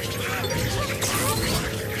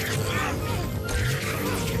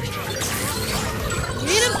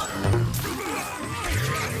 Hit him!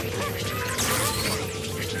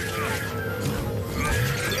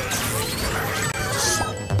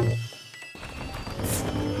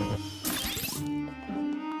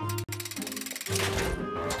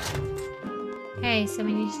 Okay, so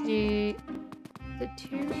we need to do the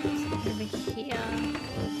two rooms over here.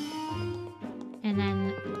 And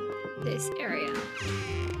then this area.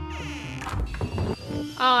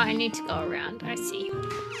 Oh, I need to go around. I see.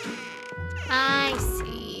 I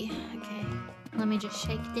see. Okay. Let me just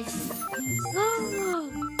shake this. Oh!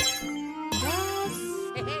 Yes!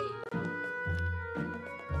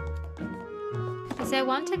 Is there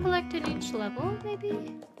one to collect in each level,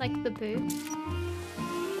 maybe? Like the boot?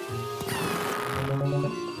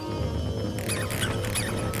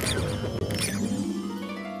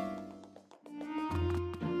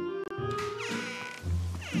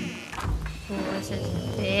 Oh, this is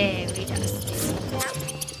very dusty.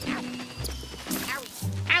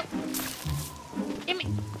 Ow! Give me!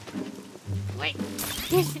 Wait!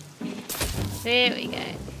 There we go.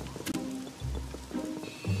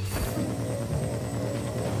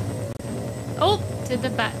 Oh! Did the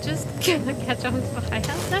bat just catch on fire?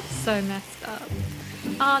 That's so messed up.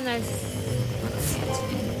 Oh no.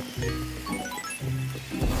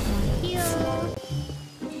 Here.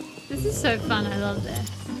 This is so fun, I love this.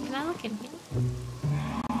 Can I look in here?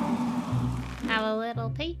 Have a little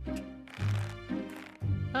peek.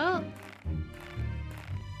 Oh.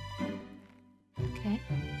 Okay.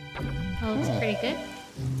 That looks pretty good.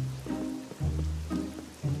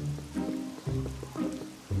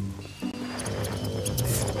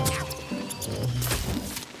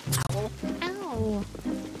 Ow.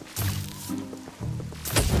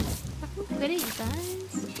 Fucking pretty, you guys.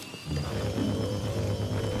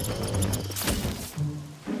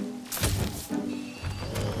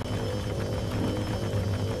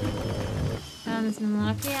 There's no more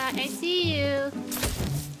up here. I see you.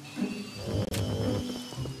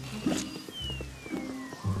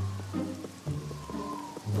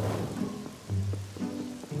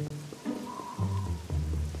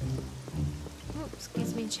 Oh,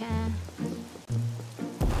 excuse me, chair.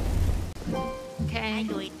 Okay. I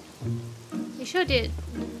do it. You sure did.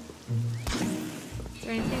 Is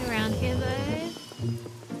there anything around here though?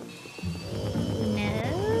 No.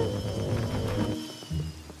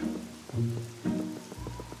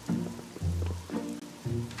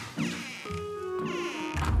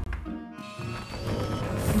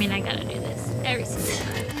 I mean, I gotta do this every single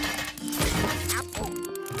time.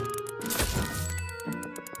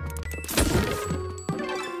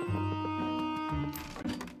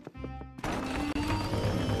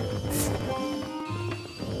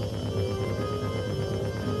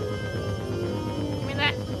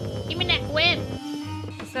 Give me that web!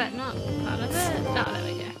 Is that not part of it? Oh, there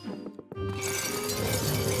we go.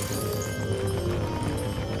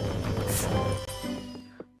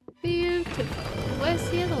 Beautiful. Where's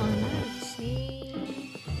the other one? Let's see.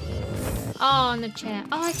 Oh, on the chair.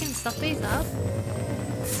 Oh, I can stuff these up.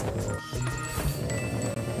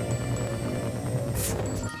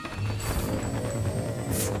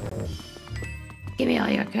 Give me all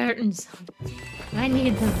your curtains. I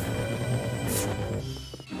need them.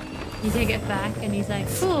 You take it back and he's like,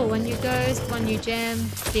 cool, one new ghost, one new gem,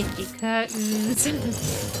 50 curtains.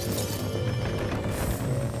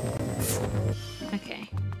 Okay.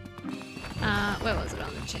 Where was it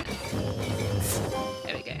on the chair?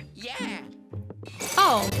 There we go. Yeah.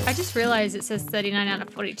 Oh, I just realized it says 39 out of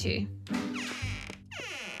 42.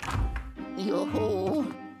 Yo-ho.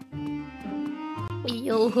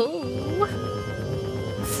 Yo-ho.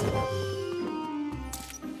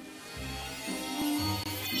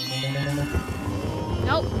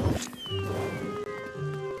 Nope.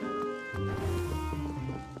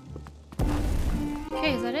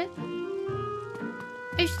 Okay, is that it?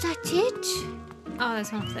 Is that it? Oh,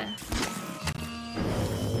 there's one up there.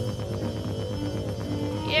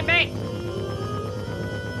 Yeah, mate.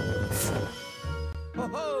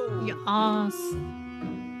 Ho-ho. Your ass.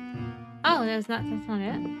 Oh, that's not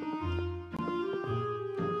it.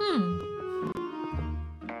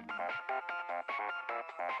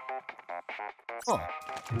 Oh.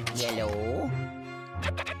 Yellow.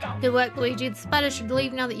 Good work, Luigi. The spiders should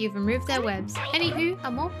leave now that you've removed their webs. Anywho, a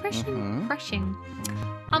more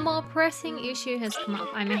pressing issue has come up.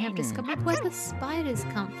 I may have discovered where the spiders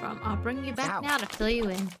come from. I'll bring you back now to fill you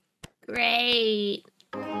in. Great.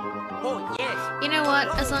 Oh, yes. You know what?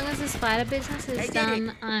 As long as the spider business is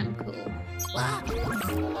done, I'm cool.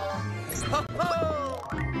 Ho-ho.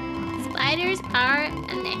 Spiders are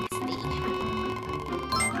next.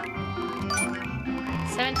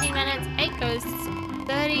 17 minutes, 8 ghosts,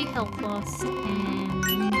 30 health loss, and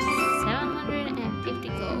 750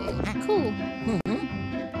 gold. Cool.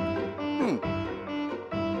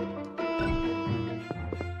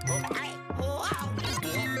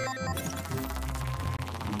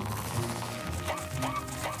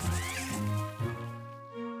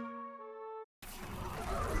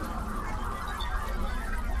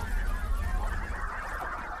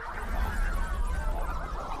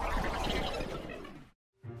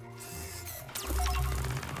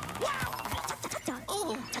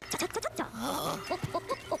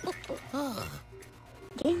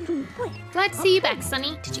 Glad to see you back,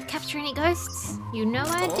 Sonny. Did you capture any ghosts? You know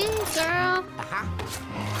I did, girl.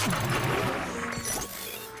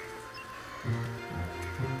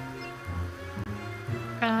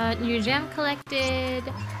 New gem collected.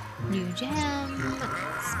 New gem.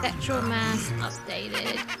 Spectral mass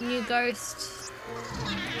updated. New ghost.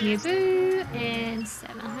 New boo. And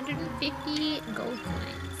 750 gold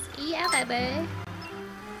coins. Yeah, baby.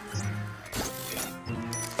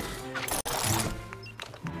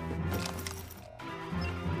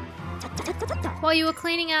 While you were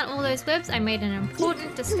cleaning out all those webs, I made an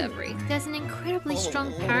important discovery. There's an incredibly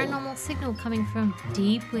strong paranormal signal coming from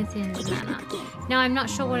deep within the manor. Now, I'm not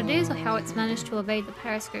sure what it is or how it's managed to evade the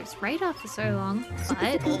periscope's radar for so long, but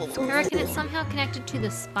I reckon it's somehow connected to the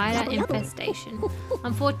spider infestation.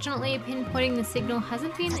 Unfortunately, pinpointing the signal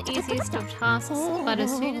hasn't been the easiest of tasks, but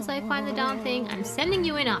as soon as I find the darn thing, I'm sending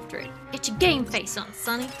you in after it. Get your game face on,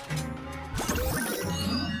 Sonny.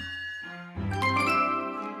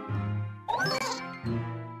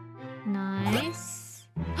 Nice.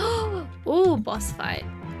 Oh, boss fight.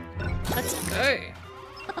 Let's go.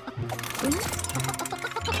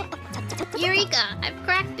 Eureka! I've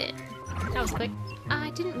cracked it. That was quick. I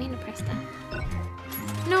didn't mean to press that.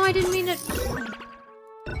 No, I didn't mean to.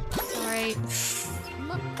 Sorry.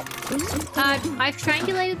 I've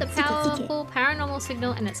triangulated the powerful paranormal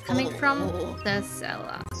signal and it's coming from the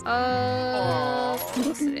cellar. Of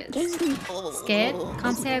course it is. Scared?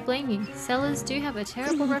 Can't say I blame you. Cellars do have a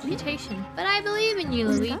terrible reputation. But I believe in you,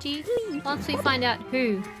 Luigi. Once we find out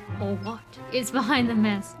who, or what, is behind the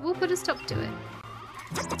mess, we'll put a stop to it.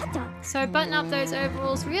 So button up those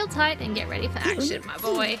overalls real tight and get ready for action, my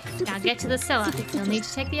boy. Now get to the cellar. You'll need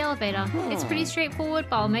to take the elevator. It's pretty straightforward,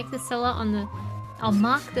 but I'll mark the cellar on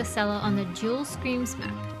the dual screams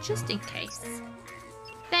map, just in case.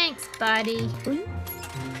 Thanks, buddy.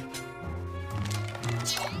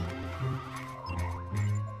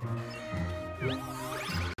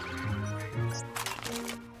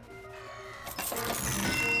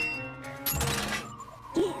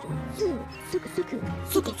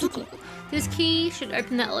 This key should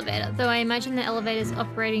open the elevator, though I imagine the elevator's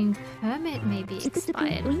operating permit may be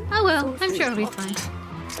expired. Oh well, I'm sure it'll be fine.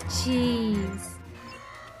 Jeez.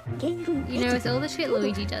 You know, with all the shit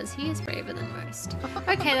Luigi does, he is braver than most.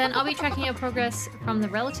 Okay then, I'll be tracking your progress from the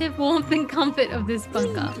relative warmth and comfort of this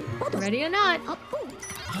bunker. Ready or not?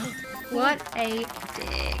 What a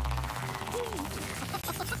dick.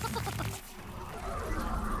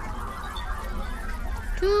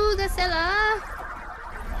 To the cellar!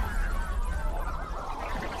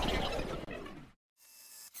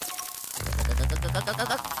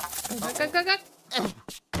 Go, go, go.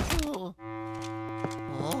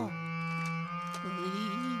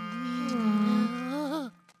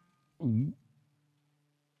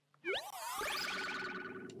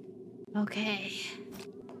 Okay.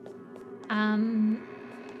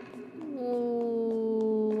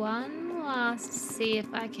 One last, see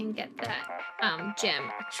if I can get that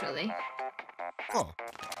gem actually. Oh,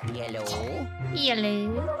 yellow.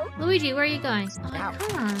 Yellow. Luigi, where are you going? Oh, I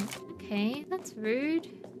can't. Okay, that's rude.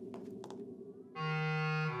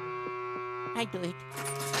 I do it.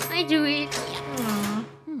 I do it. Aww.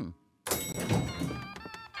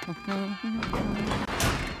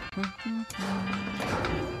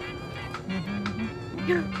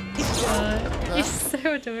 You're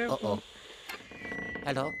so adorable.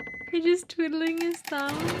 Hello? You're just twiddling his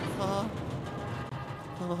thumb.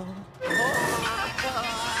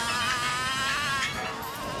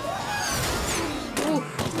 Oof.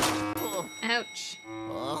 Ouch.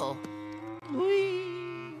 Oh.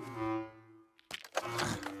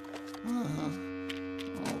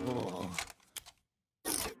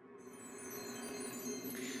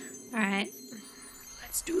 Alright.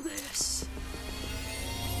 Let's do this.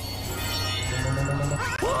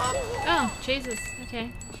 Oh, Jesus.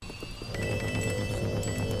 Okay.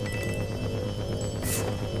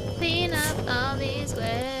 Clean up all these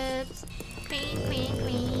webs. Clean, clean,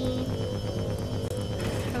 clean.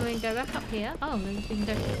 Can we go back up here? Oh, we can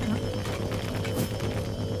go back up.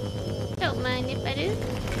 Don't mind if I do.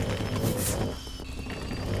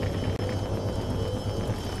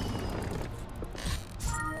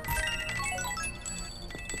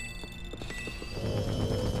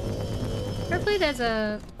 Hopefully there's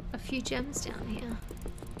a few gems down here.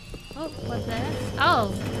 Oh, what's that?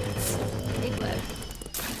 Oh! Big web.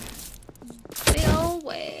 Big old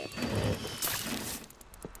web.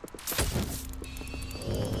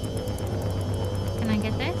 Can I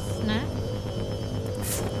get this? No?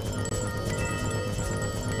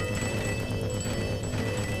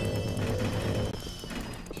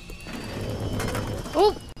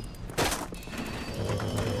 Oh!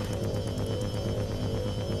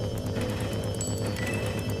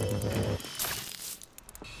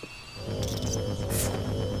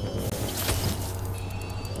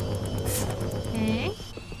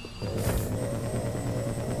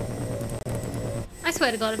 I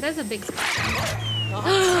swear to God, if there's a big spider.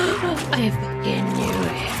 I fucking knew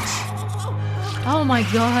it. Oh my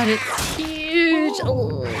God, it's huge.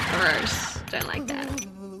 Oh, gross. Don't like that.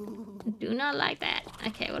 Do not like that.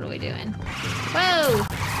 Okay, what are we doing? Whoa!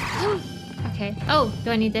 Okay. Oh,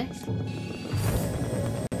 do I need this? Come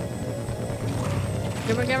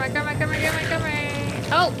on.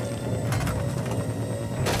 Oh!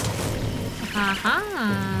 Haha,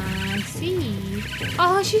 I see.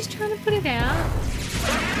 Oh, she's trying to put it out.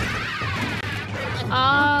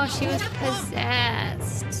 Oh, she was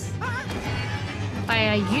possessed by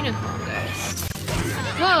a unicorn ghost.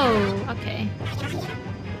 Whoa, okay.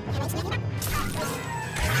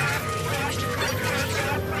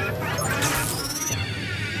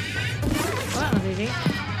 Wow, Luigi.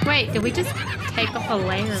 Wait, did we just take off a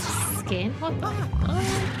layer of skin? What the fuck?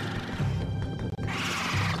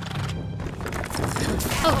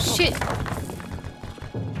 Oh shit!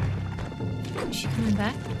 Is she coming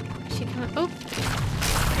back? Is she coming? Oh!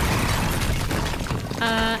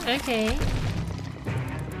 Okay.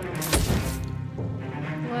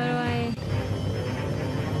 What do I...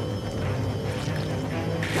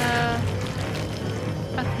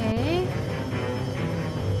 okay.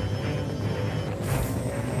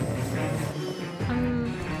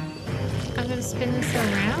 I'm gonna spin this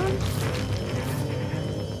around.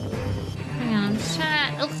 Hang on, I'm just trying to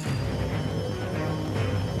Ugh.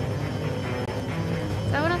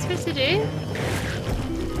 Is that what I'm supposed to do?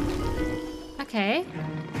 Okay.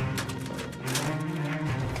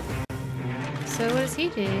 So what does he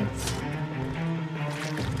do?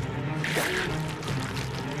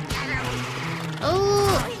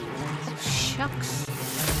 Oh! Shucks.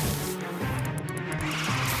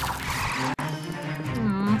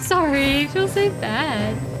 Aw, sorry, I feel so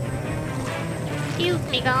bad. Excuse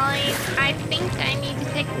me, guys. I think I need to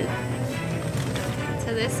take this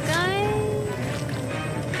to this guy.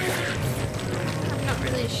 I'm not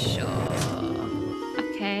really sure.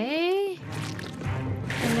 Okay.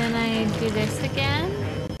 And then I do this again.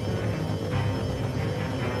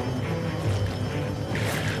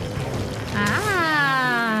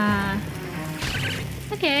 Ah.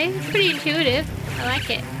 Okay, it's pretty intuitive. I like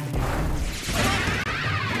it.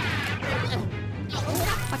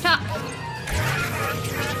 Watch out.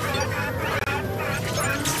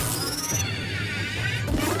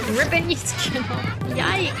 Ripping your skin off.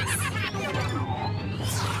 Yikes.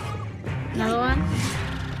 Another one?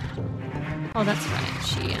 Oh, that's right.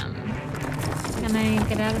 She, can I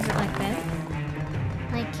get out of it like that?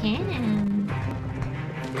 I can.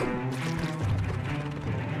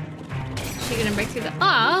 Is she gonna break through the...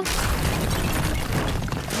 Ah!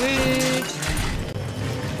 Rude.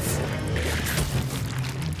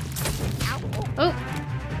 Oh!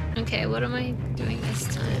 Okay, what am I doing this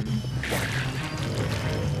time?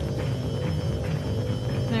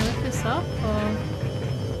 Can I rip this off, or...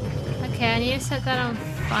 Okay, I need to set that on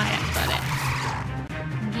fire. Got it.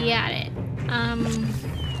 Got it.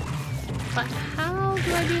 But how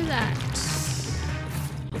do I do that?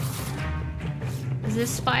 Is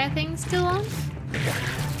this fire thing still on?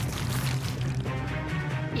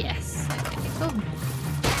 Yes. Okay, cool.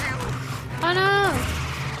 Oh no!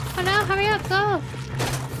 Oh no, hurry up, go!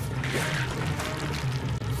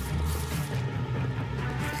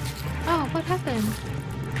 Oh, what happened?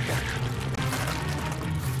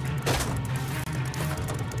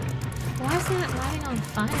 Why isn't it lighting on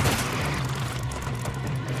fire?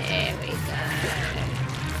 There we go.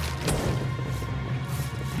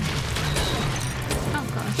 Oh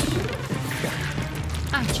gosh.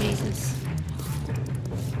 Oh Jesus.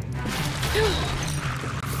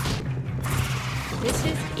 This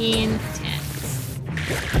is intense.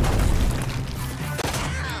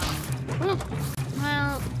 Oh,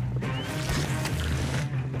 well.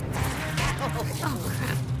 Oh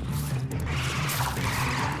crap.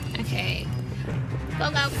 Okay. Go,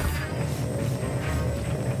 go.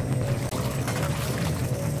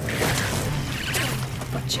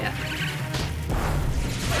 Gotcha.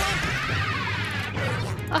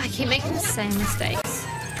 Oh, I keep making the same mistakes.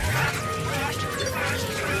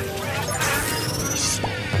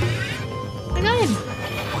 I got him.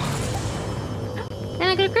 And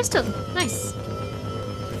I got a crystal. Nice.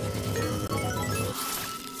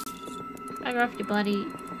 Bugger off, you bloody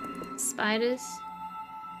spiders.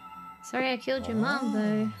 Sorry I killed your mom,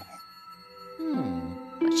 though.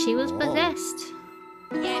 But she was possessed.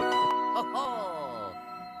 Yeah. Oh.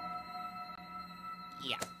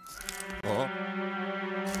 Yeah. Oh.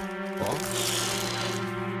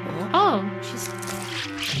 Oh, she's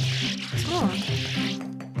smaller.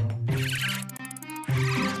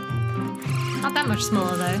 Not that much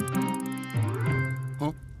smaller, though.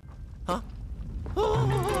 Huh? Huh?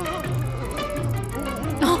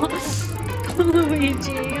 Oh,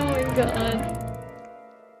 Luigi! Oh my god.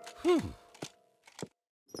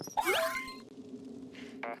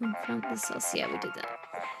 Confront the source. Yeah, we did that.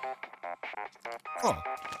 Oh.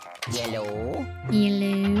 Yellow.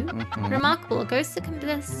 Yellow. Remarkable. Ghosts that can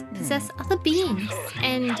possess other beings.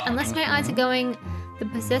 And unless my eyes are going, the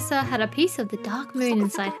possessor had a piece of the dark moon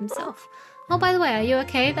inside himself. Oh, by the way, are you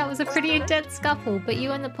okay? That was a pretty intense scuffle, but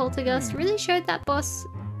you and the poltergeist really showed that boss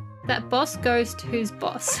ghost who's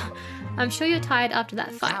boss. I'm sure you're tired after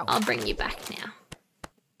that fight. I'll bring you back now.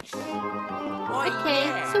 Okay,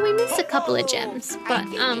 so we missed a couple of gems, but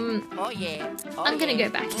I'm gonna go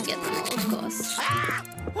back and get them all, of course.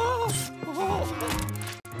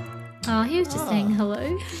 Oh, he was just saying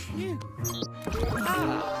hello.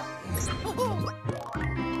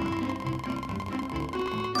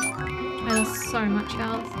 I lost so much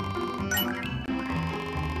health.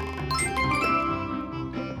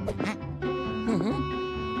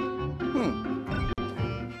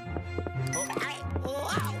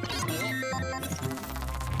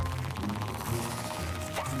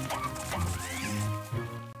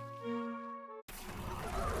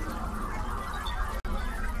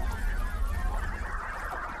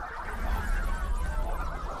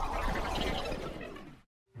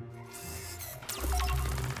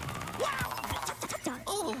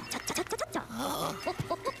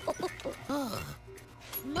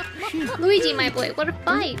 Luigi, my boy, what a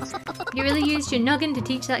fight! You really used your noggin to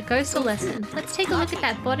teach that ghost a lesson. Let's take a look at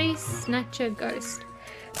that body snatcher ghost.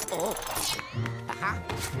 Oh.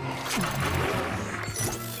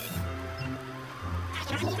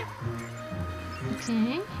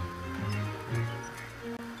 Okay.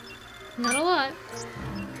 Not a lot.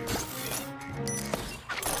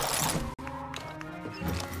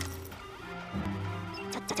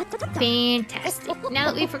 Fantastic. Now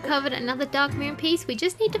that we've recovered another Dark Moon piece, we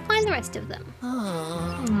just need to find the rest of them.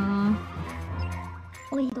 Aww.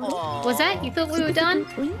 Was that? You thought we were done?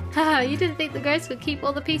 Haha, you didn't think the ghosts would keep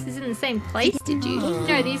all the pieces in the same place, did you?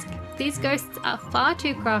 No, these ghosts are far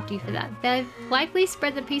too crafty for that. They've likely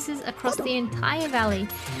spread the pieces across the entire valley.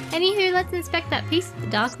 Anywho, let's inspect that piece of the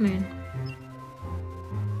Dark Moon.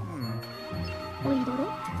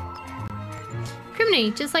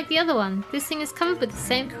 Criminy, just like the other one, this thing is covered with the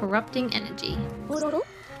same corrupting energy.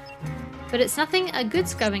 But it's nothing a good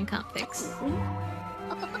scrubbing can't fix.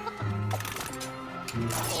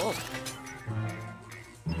 Oh.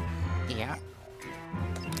 Yeah.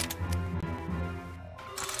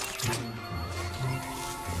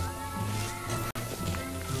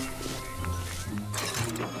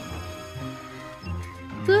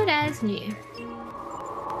 Good as new.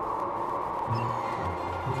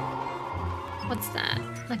 What's that?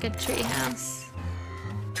 Like a tree house.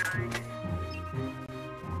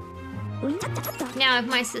 Now, if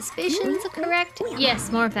my suspicions are correct,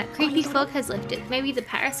 yes, more of that creepy fog has lifted. Maybe the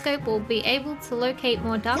periscope will be able to locate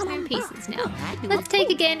more Dark Moon pieces now. Let's take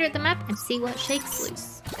a gander at the map and see what shakes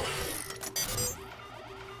loose.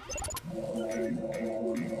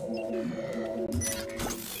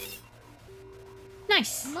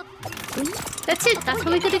 Nice. That's it, that's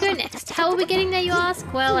where we gotta go next. How are we getting there, you ask?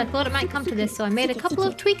 Well, I thought it might come to this, so I made a couple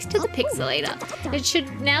of tweaks to the pixelator. It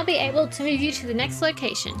should now be able to move you to the next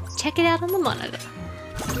location. Check it out on the monitor.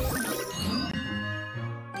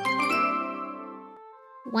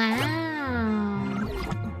 Wow.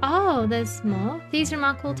 Oh, there's more. These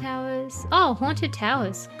remarkable towers. Oh, haunted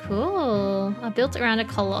towers. Cool. Are built around a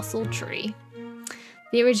colossal tree.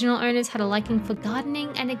 The original owners had a liking for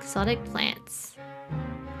gardening and exotic plants.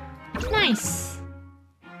 Nice.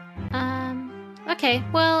 Okay,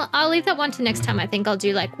 well, I'll leave that one to next time. I think I'll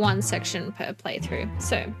do like one section per playthrough.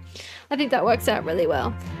 So I think that works out really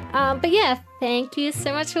well. But yeah, thank you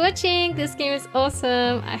so much for watching. This game is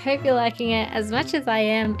awesome. I hope you're liking it as much as I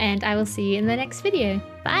am, and I will see you in the next video.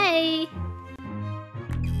 Bye!